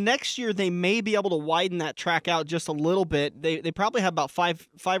 next year they may be able to widen that track out just a little bit. They probably have about 5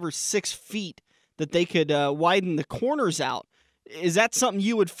 or 6 feet that they could widen the corners out. Is that something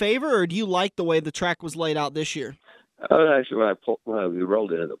you would favor, or do you like the way the track was laid out this year? Actually, when we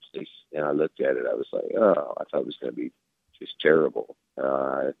rolled into the place and I looked at it, I was like, oh, I thought it was going to be just terrible.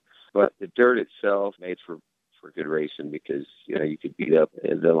 But the dirt itself made for good racing because, you could beat up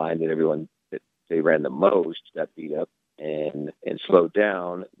the line that everyone that they ran the most got beat up and slowed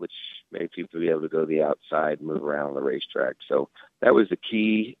down, which made people be able to go to the outside and move around the racetrack. So that was the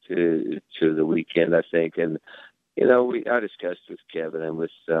key to the weekend, I think. And, I discussed with Kevin and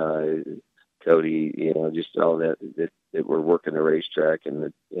with Cody, just all that we're working the racetrack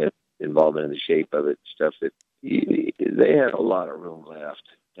and the involvement in the shape of it, stuff that they had a lot of room left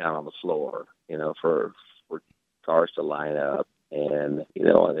down on the floor, for cars to line up And, you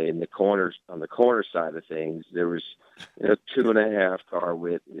know, in the corners, on the corner side of things, there was, you know, 2.5 car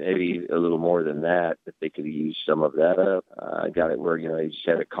width, maybe a little more than that they could have used some of that up. I got it where, you know, you just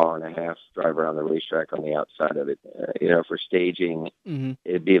had a car and a half drive around the racetrack on the outside of it. You know, for staging,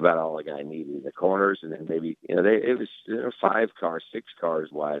 it'd be about all the guy needed in the corners. And then maybe, you know, it was 5 cars, 6 cars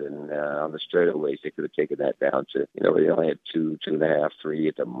wide. And on the straightaways, they could have taken that down to, you know, they only had 2.5, 3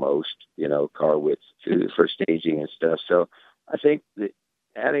 at the most, you know, car widths for staging and stuff. So I think that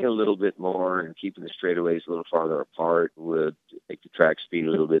adding a little bit more and keeping the straightaways a little farther apart would make the track speed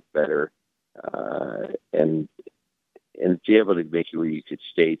a little bit better, and be able to make it where you could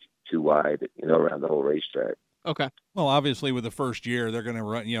stay too wide, you know, around the whole racetrack. Okay. Well, obviously, with the first year, they're going to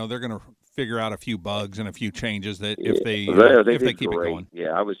run. You know, they're going to figure out a few bugs and a few changes that if they keep it going.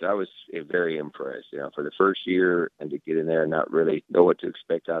 Yeah, I was very impressed. You know, for the first year and to get in there and not really know what to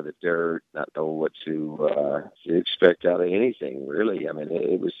expect out of the dirt, not know what to expect out of anything really. I mean,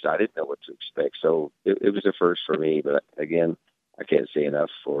 I didn't know what to expect. So it was a first for me. But again, I can't say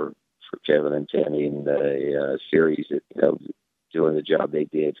enough for Kevin and Tammy and the series that, you know, doing the job they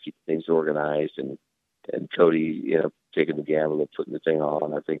did, keep things organized, and Cody, you know, taking the gamble of putting the thing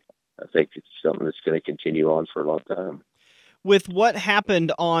on. I think it's something that's going to continue on for a long time. With what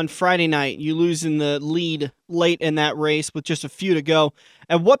happened on Friday night, you losing the lead late in that race with just a few to go.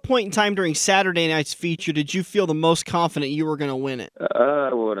 At what point in time during Saturday night's feature did you feel the most confident you were going to win it?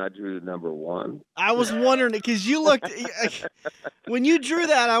 When I drew number 1. I was wondering, because you looked when you drew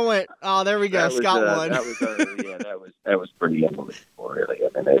that, I went, "Oh, there we go, Scott won." That was pretty unbelievable, really.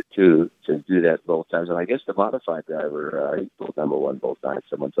 I mean, to do that both times, and I guess the modified driver, he pulled number 1 both times.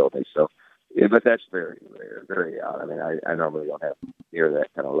 Someone told me so. Yeah, but that's very rare, very odd. I mean, I normally don't have near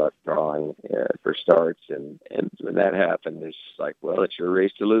that kind of luck drawing for starts, and when that happened, it's like, well, it's your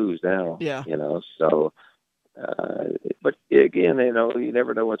race to lose now. Yeah. You know, so. But again, you know, you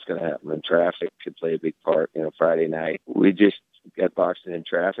never know what's going to happen, and traffic could play a big part. You know, Friday night we just got boxed in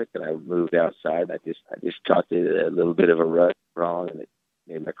traffic, and I moved outside. I just caught a little bit of a rut wrong, and it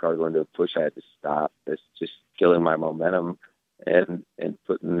made my car go into a push. I had to stop. That's just killing my momentum. And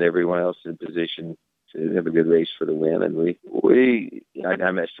putting everyone else in position to have a good race for the win. And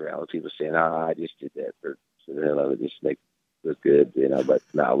I messed around with people saying, I just did that for the hell of it, just make it look good, you know. But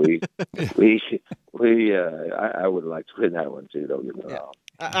no, I would like to win that one too, don't get me wrong.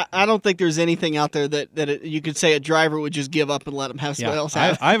 I don't think there's anything out there that you could say a driver would just give up and let him have somebody else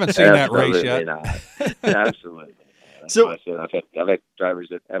have. I haven't seen that race yet. Not. Absolutely. So I said, I've had drivers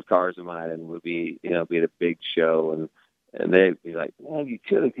that have cars of mine and would be, you know, be at a big show and they'd be like, "Man, you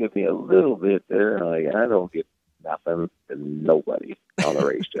could have given me a little bit there." I'm like, I don't get nothing to nobody on the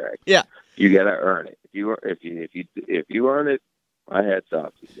racetrack. Yeah, you got to earn it. If you earn it, my hat's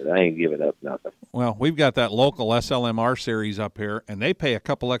off to you. But I ain't giving up nothing. Well, we've got that local SLMR series up here, and they pay a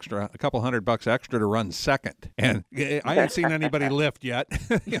couple $100 extra to run second. And I haven't seen anybody lift yet.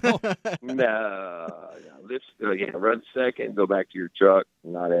 You know? No, lift. Run second, go back to your truck,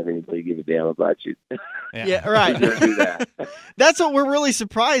 not have anybody give a damn about you. Yeah, right. Do that. That's what we're really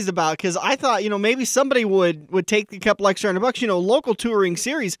surprised about, because I thought, you know, maybe somebody would take a couple extra $100. You know, local touring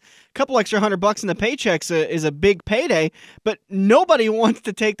series, a couple extra $100 in the paychecks is a big payday, but nobody wants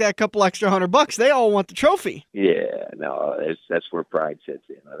to take that couple extra $100. They all want the trophy. Yeah, no, that's where pride sets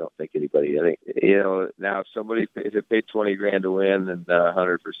in. I don't think anybody. I think, you know, now if somebody paid $20,000 to win and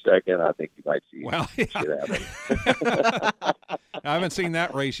 $100 for second, I think you might see. Well, I haven't seen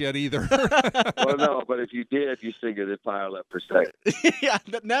that race yet either. Well, no, but if you did, you figured it'd pile up for second. Yeah,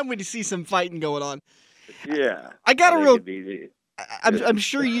 now we see some fighting going on. Yeah, I got a real. I'm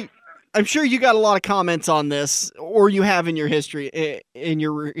sure you got a lot of comments on this, or you have in your history, in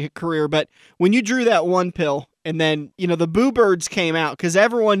your career. But when you drew that one pill, and then, you know, the boo birds came out because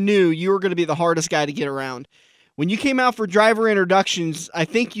everyone knew you were going to be the hardest guy to get around. When you came out for driver introductions, I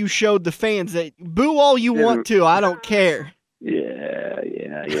think you showed the fans that boo all you want to. I don't care. Yeah.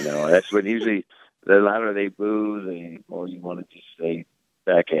 You know, that's when usually the louder they boo, the more you want to just say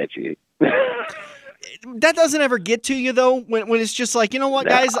back at you. That doesn't ever get to you though. When it's just like, you know what,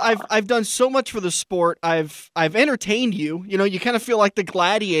 guys, I've done so much for the sport. I've entertained you. You know, you kind of feel like the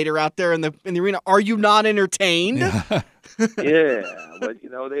gladiator out there in the arena. Are you not entertained? Yeah, but you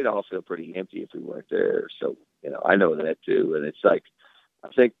know, they'd all feel pretty empty if we weren't there. So, you know, I know that too. And it's like, I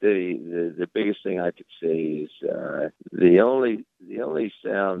think the biggest thing I could say is the only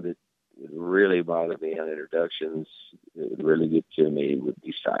sound that would really bother me on introductions, that would really get to me, would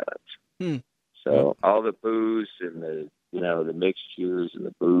be silence. So all the boos and the mixtures and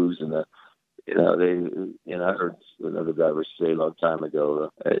the boos and the I heard another driver say a long time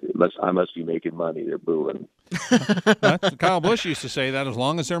ago, I must be making money. They're booing. Kyle Busch used to say that as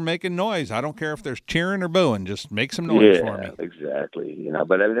long as they're making noise, I don't care if they're cheering or booing, just make some noise for me. Yeah, exactly.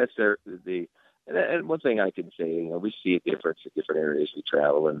 But I mean, that's and one thing I can say, we see a difference in different areas we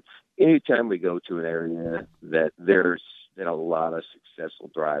travel, and anytime we go to an area that there's been a lot of successful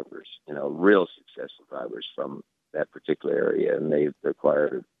drivers, real successful drivers from that particular area, and they've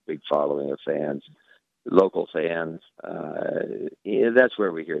acquired a big following of fans, local fans. That's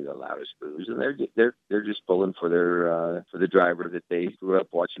where we hear the loudest boos, and they're just pulling for the driver that they grew up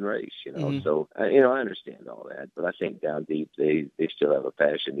watching race. So I understand all that, but I think down deep they still have a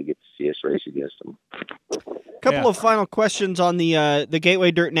passion to get to see us race against them. Couple of final questions on the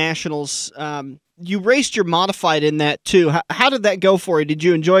Gateway Dirt Nationals. You raced your modified in that too. How did that go for you? Did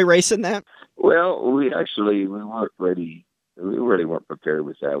you enjoy racing that? Well, we weren't ready. We really weren't prepared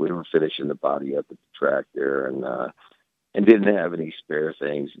with that. We were finishing the body up at the track there, and didn't have any spare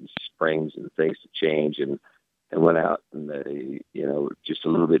things and springs and things to change, and went out and they, just a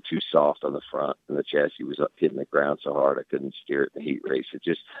little bit too soft on the front, and the chassis was up hitting the ground so hard I couldn't steer it in the heat race.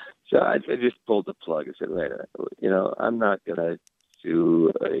 So I just pulled the plug and said, wait, I'm not gonna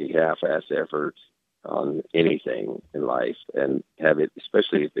do a half-ass effort on anything in life and have it,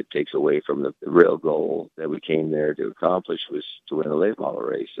 especially if it takes away from the real goal that we came there to accomplish, was to win a late model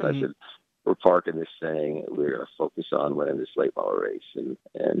race. And I said, we're parking this thing. We're going to focus on winning this late model race. And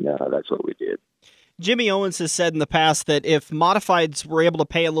that's what we did. Jimmy Owens has said in the past that if modifieds were able to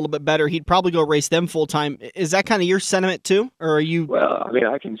pay a little bit better, he'd probably go race them full time. Is that kind of your sentiment too? Or are you? Well, I mean,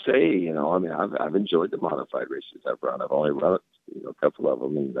 I can say, I've enjoyed the modified races I've run. I've only run a couple of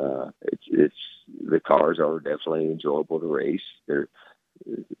them, and it's the cars are definitely enjoyable to race. They're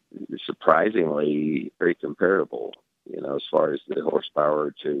surprisingly very comparable, as far as the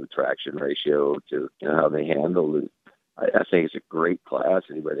horsepower to traction ratio to how they handle it. I think it's a great class.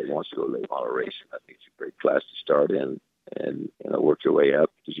 Anybody that wants to go late model racing, I think it's a great class to start in and work your way up,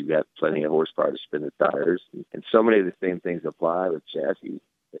 because you've got plenty of horsepower to spin the tires. And so many of the same things apply with chassis,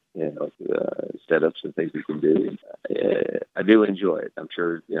 setups and things we can do. I do enjoy it. I'm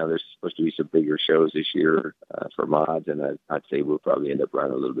sure, there's supposed to be some bigger shows this year for mods, and I'd say we'll probably end up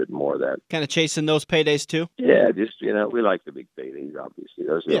running a little bit more of that. Kind of chasing those paydays too? Yeah, just, we like the big paydays, obviously.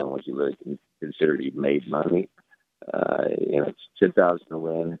 Those are the only ones you really can consider to be made money. It's 10,000 to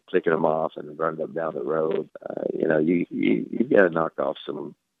win, clicking them off and running them down the road. You got to knock off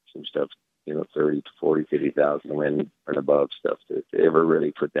some stuff, 30 to 40, 50,000 to win and above stuff to ever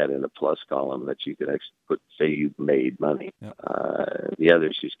really put that in a plus column that you can actually say you've made money. Yep. The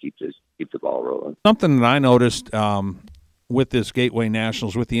others just keep the ball rolling. Something that I noticed with this Gateway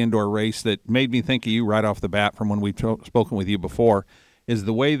Nationals, with the indoor race, that made me think of you right off the bat from when we've spoken with you before, is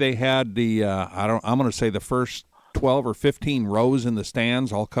the way they had the I'm going to say the first 12 or 15 rows in the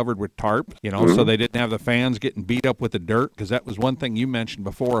stands all covered with tarp, so they didn't have the fans getting beat up with the dirt, because that was one thing you mentioned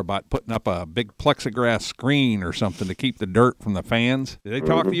before about putting up a big plexiglass screen or something to keep the dirt from the fans. Did they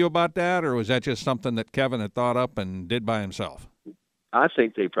talk to you about that, or was that just something that Kevin had thought up and did by himself? I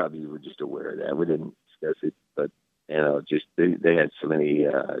think they probably were just aware of that. We didn't discuss it, but just they had so many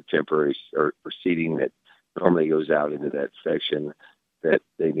temporary or seating that normally goes out into that section that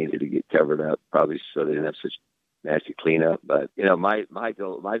they needed to get covered up, probably so they didn't have such nasty cleanup. But my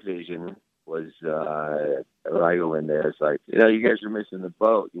goal, my vision was when I go in there, it's like, you guys are missing the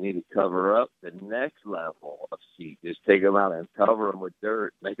boat. You need to cover up the next level of seat. Just take them out and cover them with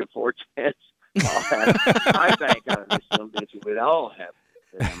dirt, make a 4 chance. I think out of this some bitch would all have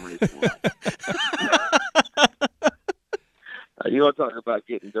damn reason. You want to talk about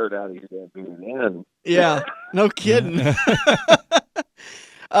getting dirt out of your damn boot? Yeah, no kidding.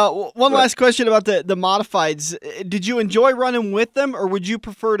 One last question about the modifieds. Did you enjoy running with them, or would you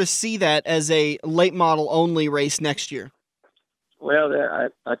prefer to see that as a late model only race next year? Well,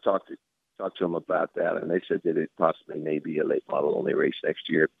 I talked to them about that, and they said that it possibly may be a late model only race next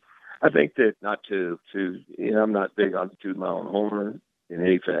year. I think that not to I'm not big on the 2 mile home run in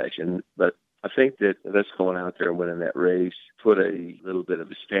any fashion, but I think that us going out there and winning that race put a little bit of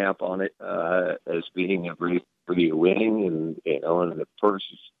a stamp on it as being a pretty winning, and and the purse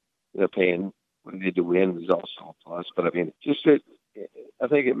is paying what he did to win was also a plus. But I mean, I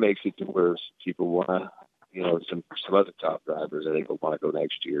think it makes it to where people want to. Some other top drivers, I think, will want to go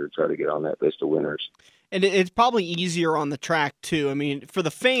next year and try to get on that list of winners. And it's probably easier on the track, too. I mean, for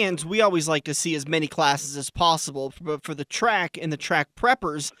the fans, we always like to see as many classes as possible. But for the track and the track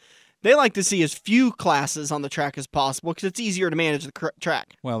preppers, they like to see as few classes on the track as possible because it's easier to manage the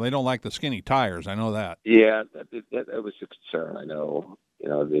track. Well, they don't like the skinny tires. I know that. Yeah, that was a concern. I know.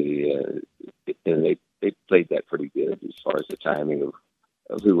 and they played that pretty good as far as the timing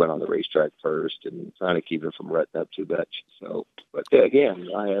of who went on the racetrack first and trying to keep it from rutting up too much. So, but again,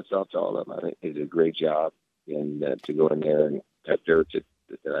 my hats off to all of them. I think they did a great job to go in there and have dirt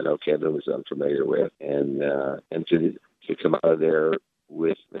that I know Kevin was unfamiliar with, and to come out of there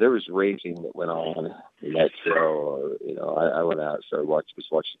with, there was racing that went on in that show. I went out and started watching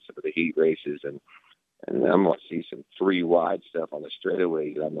some of the heat races, and I'm going to see some 3 wide stuff on the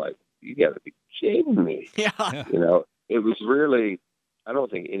straightaway, and I'm like, you got to be kidding me. Yeah. It was really, I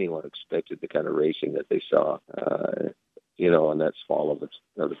don't think anyone expected the kind of racing that they saw, on that small of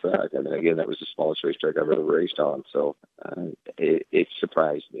the track. I mean, again, that was the smallest racetrack I've ever raced on, so it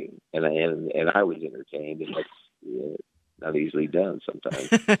surprised me, and I was entertained, and that's not easily done sometimes.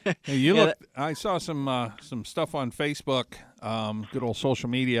 Hey, I saw some stuff on Facebook, good old social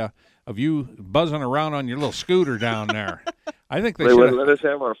media, of you buzzing around on your little scooter down there. I think they should let us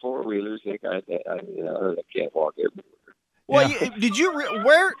have our 4-wheelers. I can't walk everywhere. Well, did you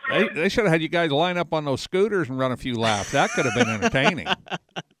where? They should have had you guys line up on those scooters and run a few laps. That could have been entertaining.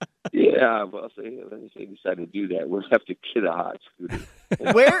 Yeah, well, see, let me say, decide to do that. We'll have to get a hot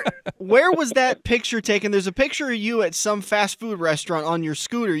scooter. Where was that picture taken? There's a picture of you at some fast food restaurant on your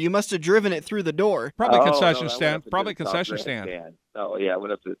scooter. You must have driven it through the door. Probably concession stand. Probably concession stand. Oh, yeah, I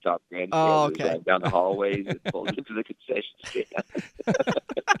went up to the top grandstand. Oh, okay. Down the hallways and pulled into the concession stand.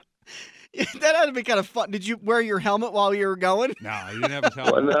 That had to be kind of fun. Did you wear your helmet while you were going? No, you didn't have his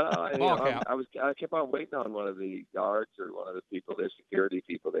helmet. Well, I kept on waiting on one of the guards or one of the people, the security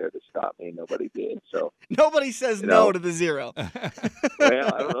people there to stop me. Nobody did. So nobody says no to the 0. Well,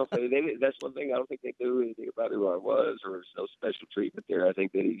 I don't know if they that's one thing. I don't think they knew anything about who I was, or there's no special treatment there. I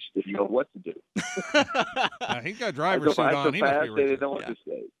think they didn't know what to do. He's got a driver's suit on. So fast, they didn't know what to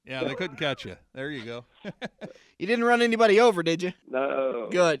say. Yeah, they couldn't catch you. There you go. You didn't run anybody over, did you? No.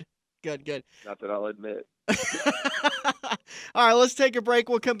 Good. Not that I'll admit. All right, let's take a break.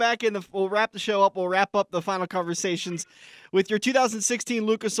 We'll come back we'll wrap the show up. We'll wrap up the final conversations with your 2016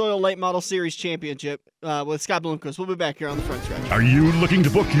 Lucas Oil Late Model Series Championship with Scott Bloomquist. We'll be back here on the front stretch. Are you looking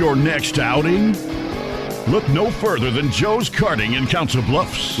to book your next outing? Look no further than Joe's Karting in Council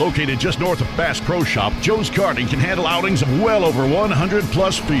Bluffs. Located just north of Bass Pro Shop, Joe's Karting can handle outings of well over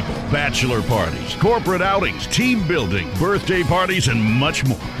 100-plus people. Bachelor parties, corporate outings, team building, birthday parties, and much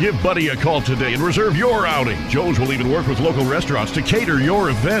more. Give Buddy a call today and reserve your outing. Joe's will even work with local restaurants to cater your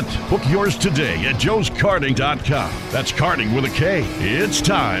event. Book yours today at joeskarting.com. That's karting with a K. It's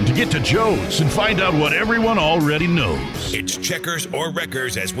time to get to Joe's and find out what everyone already knows. It's checkers or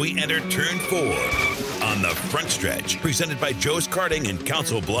wreckers as we enter turn 4 on the front stretch, presented by Joe's Karting in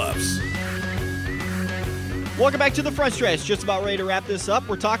Council Bluffs. Welcome back to the front stretch. Just about ready to wrap this up.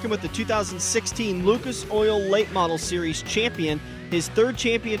 We're talking with the 2016 Lucas Oil Late Model Series champion. His 3rd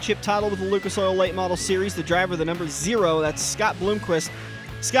championship title with the Lucas Oil Late Model Series, the driver, the number 0. That's Scott Bloomquist.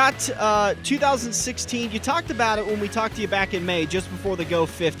 Scott, 2016, you talked about it when we talked to you back in May, just before the Go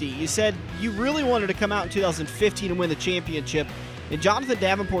 50. You said you really wanted to come out in 2015 and win the championship. And Jonathan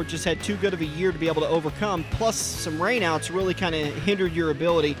Davenport just had too good of a year to be able to overcome, plus some rainouts really kind of hindered your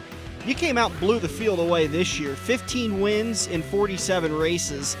ability. You came out and blew the field away this year. 15 wins in 47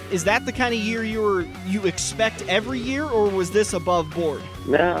 races. Is that the kind of year you expect every year, or was this above board?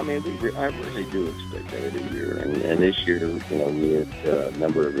 No, I mean, I really do expect that every year. And this year, we had a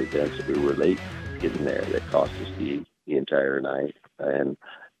number of events that we were late getting there that cost us the entire night. And,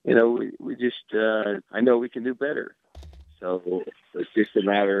 we just, I know we can do better. So it's just a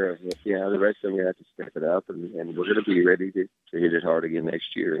matter of, the rest of them we have to step it up, and we're going to be ready to hit it hard again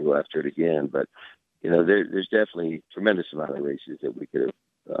next year and go after it again. But, there's definitely a tremendous amount of races that we could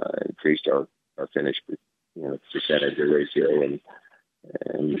have increased our finish, percentage of ratio, and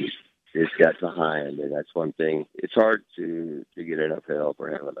it's got behind. And that's one thing. It's hard to get enough help or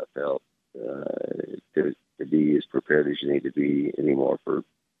have enough help to be as prepared as you need to be anymore for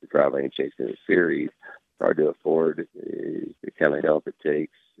driving and chasing a series. Hard to afford the kind of help it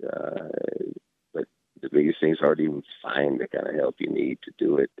takes, but the biggest thing is hard to even find the kind of help you need to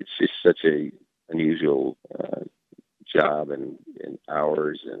do it. It's just such a unusual job and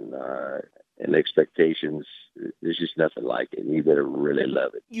hours and expectations. There's just nothing like it. You better really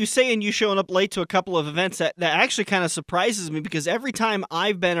love it. You saying you showing up late to a couple of events that actually kind of surprises me, because every time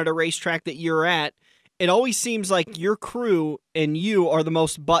I've been at a racetrack that you're at, it always seems like your crew and you are the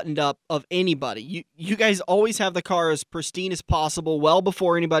most buttoned up of anybody. You guys always have the car as pristine as possible, well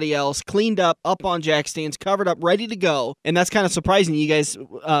before anybody else, cleaned up on jack stands, covered up, ready to go. And that's kind of surprising you guys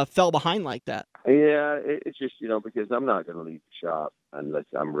fell behind like that. Yeah, it's just, because I'm not going to leave the shop unless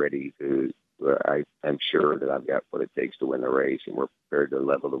I'm ready to where I'm sure that I've got what it takes to win the race, and we're prepared to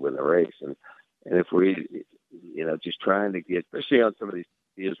level to win the race. And if we, just trying to get, especially on some of these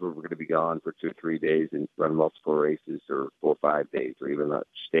deals where we're going to be gone for 2 or 3 days and run multiple races, or 4 or 5 days, or even not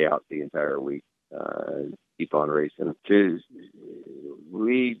stay out the entire week, keep on racing.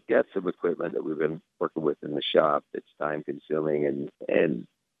 We got some equipment that we've been working with in the shop that's time consuming, and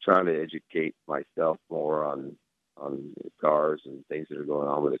trying to educate myself more on cars and things that are going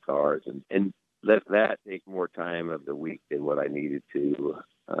on with the cars, and let that take more time of the week than what I needed to.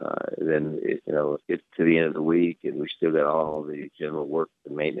 Then get to the end of the week, and we still got all the general work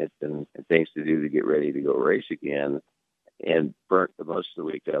and maintenance and things to do to get ready to go race again, and burnt the most of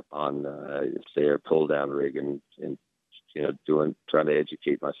the week up on say our pull down rig and trying to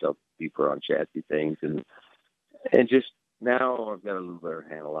educate myself deeper on chassis things, and just now I've got a little better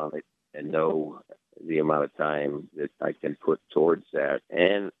handle on it and know the amount of time that I can put towards that.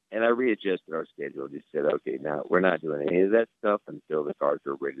 And I readjusted our schedule. Just said, okay, now we're not doing any of that stuff until the cars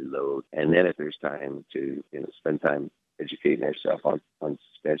are ready to load. And then if there's time to spend time educating ourselves on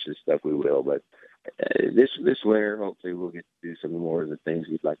suspension stuff, we will. But this winter, hopefully we'll get to do some more of the things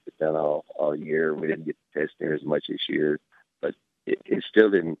we'd like to do all year. We didn't get to test there as much this year, but it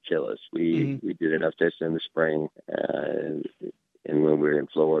still didn't kill us. We did enough testing in the spring, and when we were in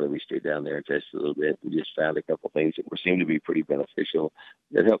Florida, we stayed down there and tested a little bit and just found a couple things that seemed to be pretty beneficial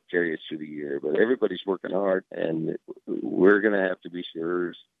that helped carry us through the year. But everybody's working hard, and we're going to have to be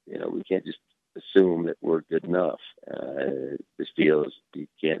sure, we can't just assume that we're good enough. This deal is you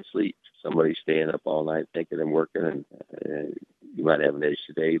can't sleep. Somebody's staying up all night thinking and working, and you might have an edge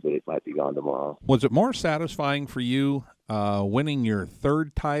today, but it might be gone tomorrow. Was it more satisfying for you winning your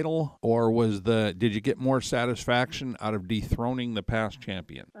 3rd title, or did you get more satisfaction out of dethroning the past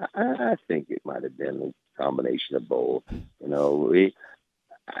champion? I think it might have been a combination of both.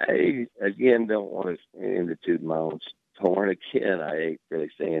 I again don't want to into my own horn again. I hate really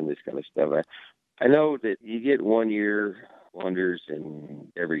saying this kind of stuff. I know that you get 1 year wonders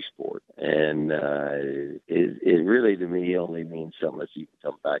in every sport, and it really to me only means something if you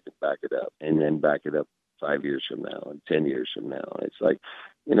can come back and back it up, and then back it up 5 years from now and 10 years from now. It's like,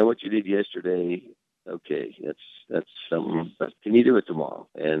 what you did yesterday, okay, that's something, but can you do it tomorrow?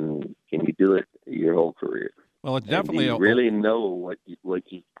 And can you do it your whole career? Well, it's definitely do you really know what you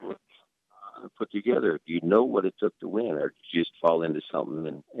put together? Do you know what it took to win, or did you just fall into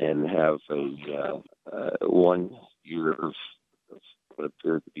something and have a 1 year of what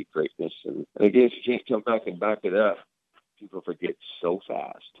appeared to be greatness? And again, if you can't come back and back it up, people forget so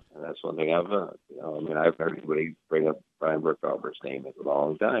fast, and that's one thing I've learned. I've heard everybody bring up Brian Burkhoffer's name in a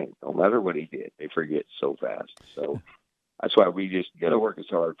long time. No matter what he did, they forget so fast. So that's why we just got to work as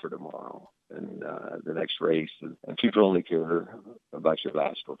hard for tomorrow and the next race. And people only care about your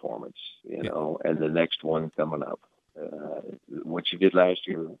last performance, and the next one coming up. What you did last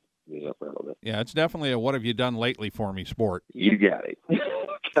year is irrelevant. Yeah, it's definitely a what have you done lately for me sport. You got it.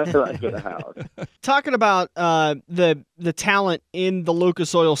 Kind of like in a house. Talking about the talent in the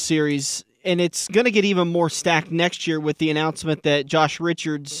Lucas Oil Series, and it's going to get even more stacked next year with the announcement that Josh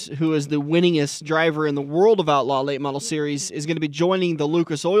Richards, who is the winningest driver in the World of Outlaw Late Model Series, is going to be joining the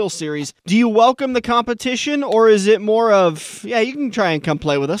Lucas Oil Series. Do you welcome the competition, or is it more of, you can try and come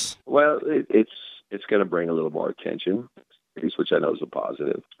play with us? Well, it's going to bring a little more attention, which I know is a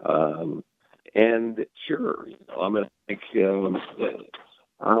positive. And sure, I'm going to think.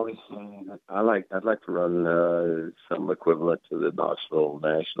 I always say that I'd like to run some equivalent to the Knoxville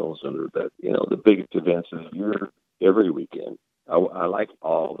Nationals under the biggest events of the year every weekend. I like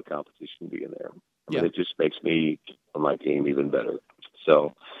all the competition being there. It just makes me on my game even better.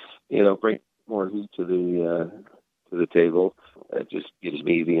 So, bring more heat to the table. It just gives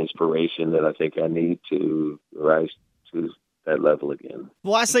me the inspiration that I think I need to rise to that level again.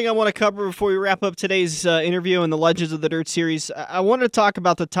 The last thing I want to cover before we wrap up today's interview in the Legends of the Dirt Series, I want to talk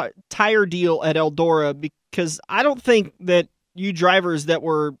about the tire deal at Eldora, because I don't think that you drivers that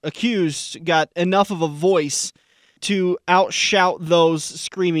were accused got enough of a voice to outshout those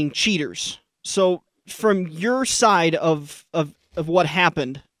screaming cheaters. So from your side of what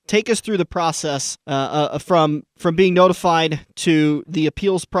happened, take us through the process from being notified to the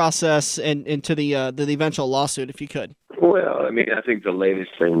appeals process and to the eventual lawsuit, if you could. Well, I think the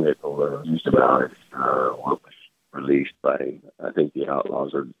latest thing that was used about it what was released by, I think, the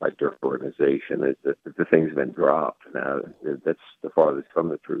Outlaws or by Dirt Organization is that the thing's been dropped. Now, that's the farthest from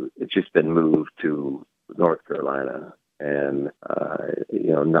the truth. It's just been moved to North Carolina, and,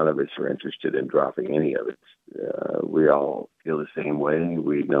 none of us are interested in dropping any of it. we all feel the same way.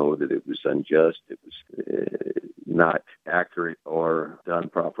 We know that it was unjust. It was not accurate or done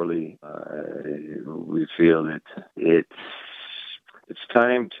properly. We feel that it's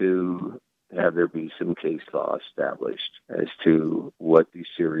time to have there be some case law established as to what these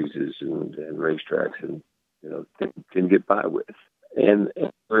series and racetracks and can get by with. And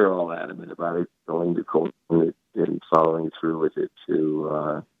we're all adamant about it, going to court and following through with it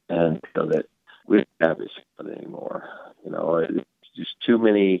until that we don't have this anymore. It's just too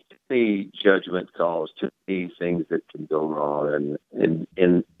many judgment calls, too many things that can go wrong, and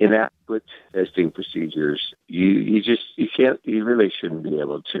inadequate testing procedures. You really shouldn't be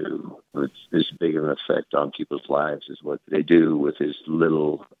able to. It's this big of an effect on people's lives is what they do with this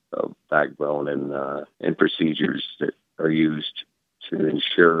little backbone and procedures that are used to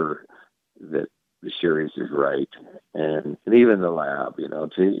ensure that the series is right, and even the lab, to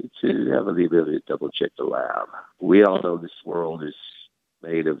have the ability to double check the lab. We all know this world is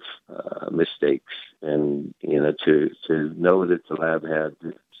made of mistakes, and to know that the lab had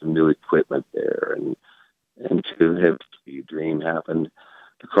some new equipment there, and to have the dream happen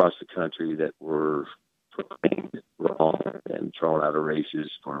across the country that were wrong and thrown out of races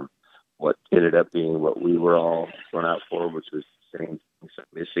for what ended up being what we were all thrown out for, which was the same things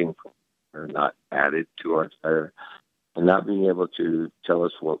missing or not added to our tire, and not being able to tell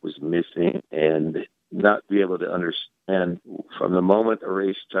us what was missing, and not be able to understand from the moment a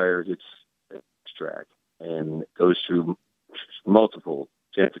race tire hits the track and goes through multiple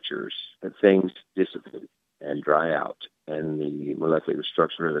temperatures, that things dissipate and dry out, and the molecular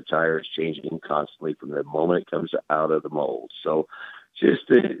structure of the tire is changing constantly from the moment it comes out of the mold. So it's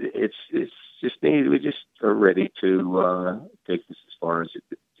just needed. We just are ready to take this as far as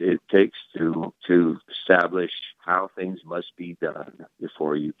it takes to establish how things must be done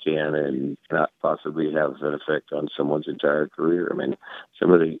before you can and not possibly have an effect on someone's entire career. I mean,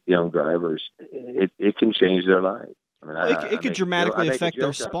 some of the young drivers, it can change their lives. I mean, it could dramatically affect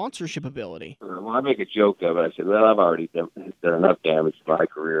their sponsorship ability. Well, I make a joke of it. I said, well, I've already done enough damage to my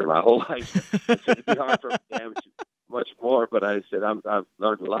career my whole life. It'd be hard for me to damage much more, but I said I've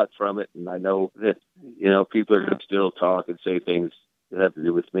learned a lot from it, and I know that people are going to still talk and say things that have to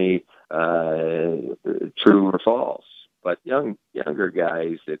do with me, true or false. But younger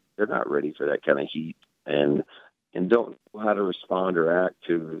guys that they're not ready for that kind of heat and don't know how to respond or act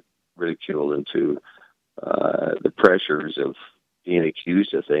to ridicule and to the pressures of being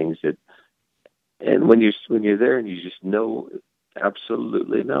accused of things and when you're there and you just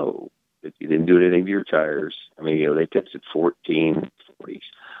absolutely know that you didn't do anything to your tires. I mean, they tested 14 40s,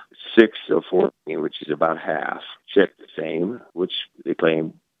 6 of 14, which is about half. Checked the same, which they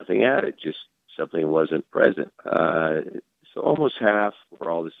claim nothing added, just something wasn't present. So almost half were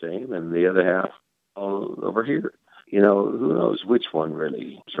all the same, and the other half all over here. Who knows which one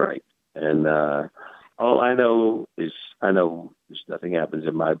really is right? And all I know is there's nothing happens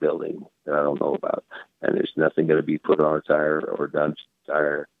in my building that I don't know about, and there's nothing going to be put on a tire or done to a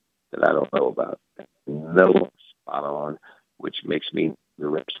tire that I don't know about. No spot on, which makes me the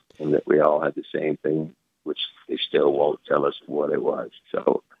rest, and that we all had the same thing, which they still won't tell us what it was.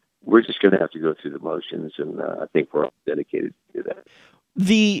 So we're just going to have to go through the motions, and I think we're all dedicated to that.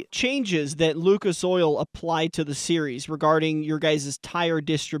 The changes that Lucas Oil applied to the series regarding your guys' tire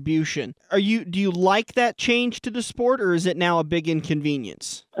distribution, do you like that change to the sport, or is it now a big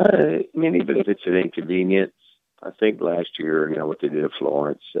inconvenience? I mean, even if it's an inconvenience, I think last year, what they did at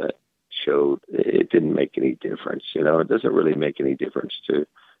Florence showed it didn't make any difference. It doesn't really make any difference to,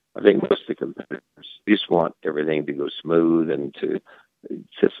 I think, most of the competitors. They just want everything to go smooth and to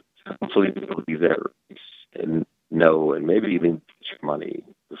hopefully leave that race and know, and maybe even get your money.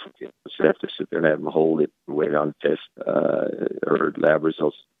 So have to sit there and have them hold it and wait on test or lab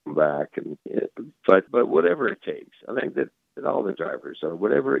results to come back. But whatever it takes, I think that all the drivers are,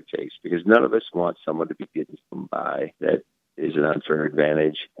 whatever it takes, because none of us want someone to be getting some by that is an unfair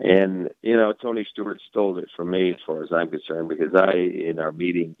advantage. And, Tony Stewart stole it from me as far as I'm concerned, because in our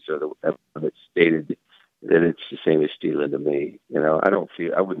meetings, it stated that it's the same as stealing to me.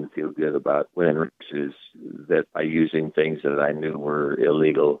 I wouldn't feel good about winning races that by using things that I knew were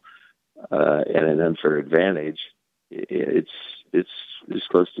illegal and an unfair advantage. It's as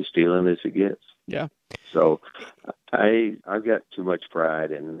close to stealing as it gets. Yeah. So I've got too much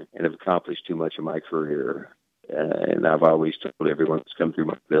pride and have accomplished too much in my career. And I've always told everyone that's come through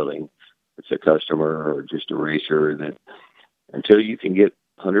my building, it's a customer or just a racer, that until you can get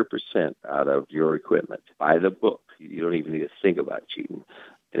 100% out of your equipment by the book, you don't even need to think about cheating.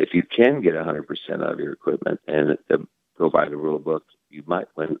 And if you can get 100% out of your equipment and go by the rule book, you might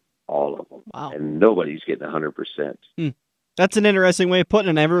win all of them. Wow. And nobody's getting 100%. That's an interesting way of putting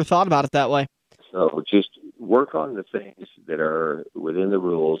it. I never thought about it that way. So just work on the things that are within the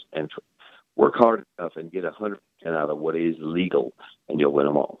rules and work hard enough and get 100% out of what is legal, and you'll win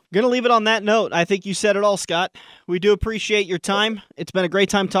them all. Going to leave it on that note. I think you said it all, Scott. We do appreciate your time. It's been a great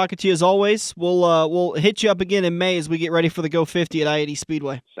time talking to you as always. We'll hit you up again in May as we get ready for the Go 50 at I-80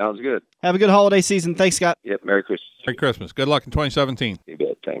 Speedway. Sounds good. Have a good holiday season. Thanks, Scott. Yep, Merry Christmas. Merry Christmas. Good luck in 2017. You bet.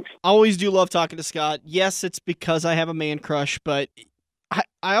 Thanks. I always do love talking to Scott. Yes, it's because I have a man crush, but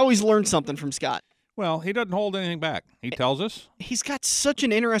I always learn something from Scott. Well, he doesn't hold anything back. He tells us. He's got such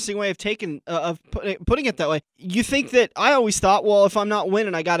an interesting way of putting it that way. You think that I always thought, well, if I'm not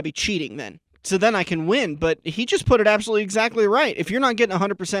winning, I got to be cheating then. So then I can win. But he just put it absolutely exactly right. If you're not getting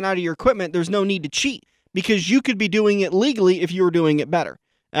 100% out of your equipment, there's no need to cheat because you could be doing it legally if you were doing it better.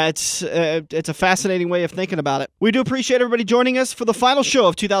 It's a fascinating way of thinking about it. We do appreciate everybody joining us for the final show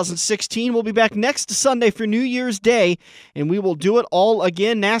of 2016. We'll be back next Sunday for New Year's Day, and we will do it all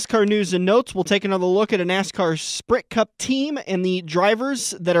again. NASCAR news and notes. We'll take another look at a NASCAR Sprint Cup team and the drivers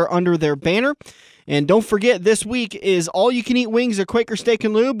that are under their banner. And don't forget, this week is all-you-can-eat wings at Quaker Steak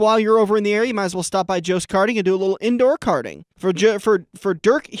and Lube. While you're over in the area, you might as well stop by Joe's Karting and do a little indoor karting. For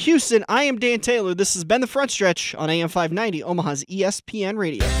Dirk Houston, I am Dan Taylor. This has been The Front Stretch on AM 590, Omaha's ESPN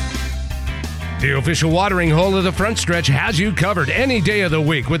Radio. The official watering hole of The Front Stretch has you covered any day of the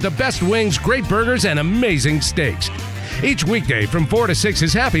week with the best wings, great burgers, and amazing steaks. Each weekday from 4 to 6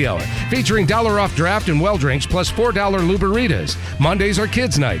 is happy hour, featuring $1 off draft and well drinks plus $4 Luberitas. Mondays are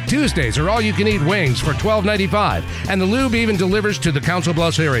kids' night. Tuesdays are all-you-can-eat wings for $12.95, and the lube even delivers to the Council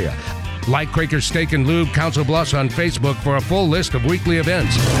Bluffs area. Like Quaker Steak and Lube Council Bluffs on Facebook for a full list of weekly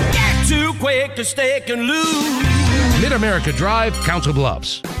events. Get to Quaker Steak and Lube. Mid-America Drive, Council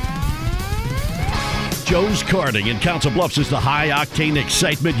Bluffs. Joe's Karting in Council Bluffs is the high-octane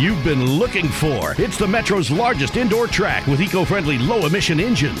excitement you've been looking for. It's the Metro's largest indoor track with eco-friendly, low-emission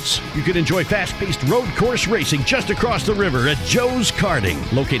engines. You can enjoy fast-paced road course racing just across the river at Joe's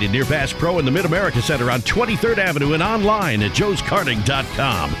Karting, located near Bass Pro in the Mid-America Center on 23rd Avenue and online at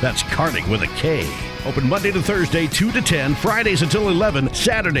joeskarting.com. That's karting with a K. Open Monday to Thursday, 2 to 10, Fridays until 11,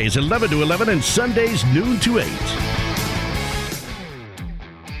 Saturdays 11 to 11, and Sundays noon to 8.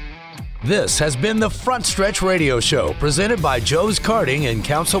 This has been the Front Stretch Radio Show, presented by Joe's Karting in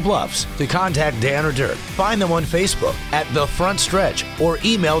Council Bluffs. To contact Dan or Dirk, find them on Facebook at The Front Stretch or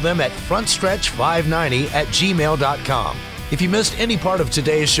email them at frontstretch590@gmail.com. If you missed any part of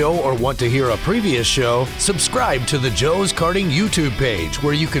today's show or want to hear a previous show, subscribe to the Joe's Karting YouTube page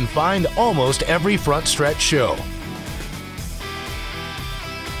where you can find almost every Front Stretch show.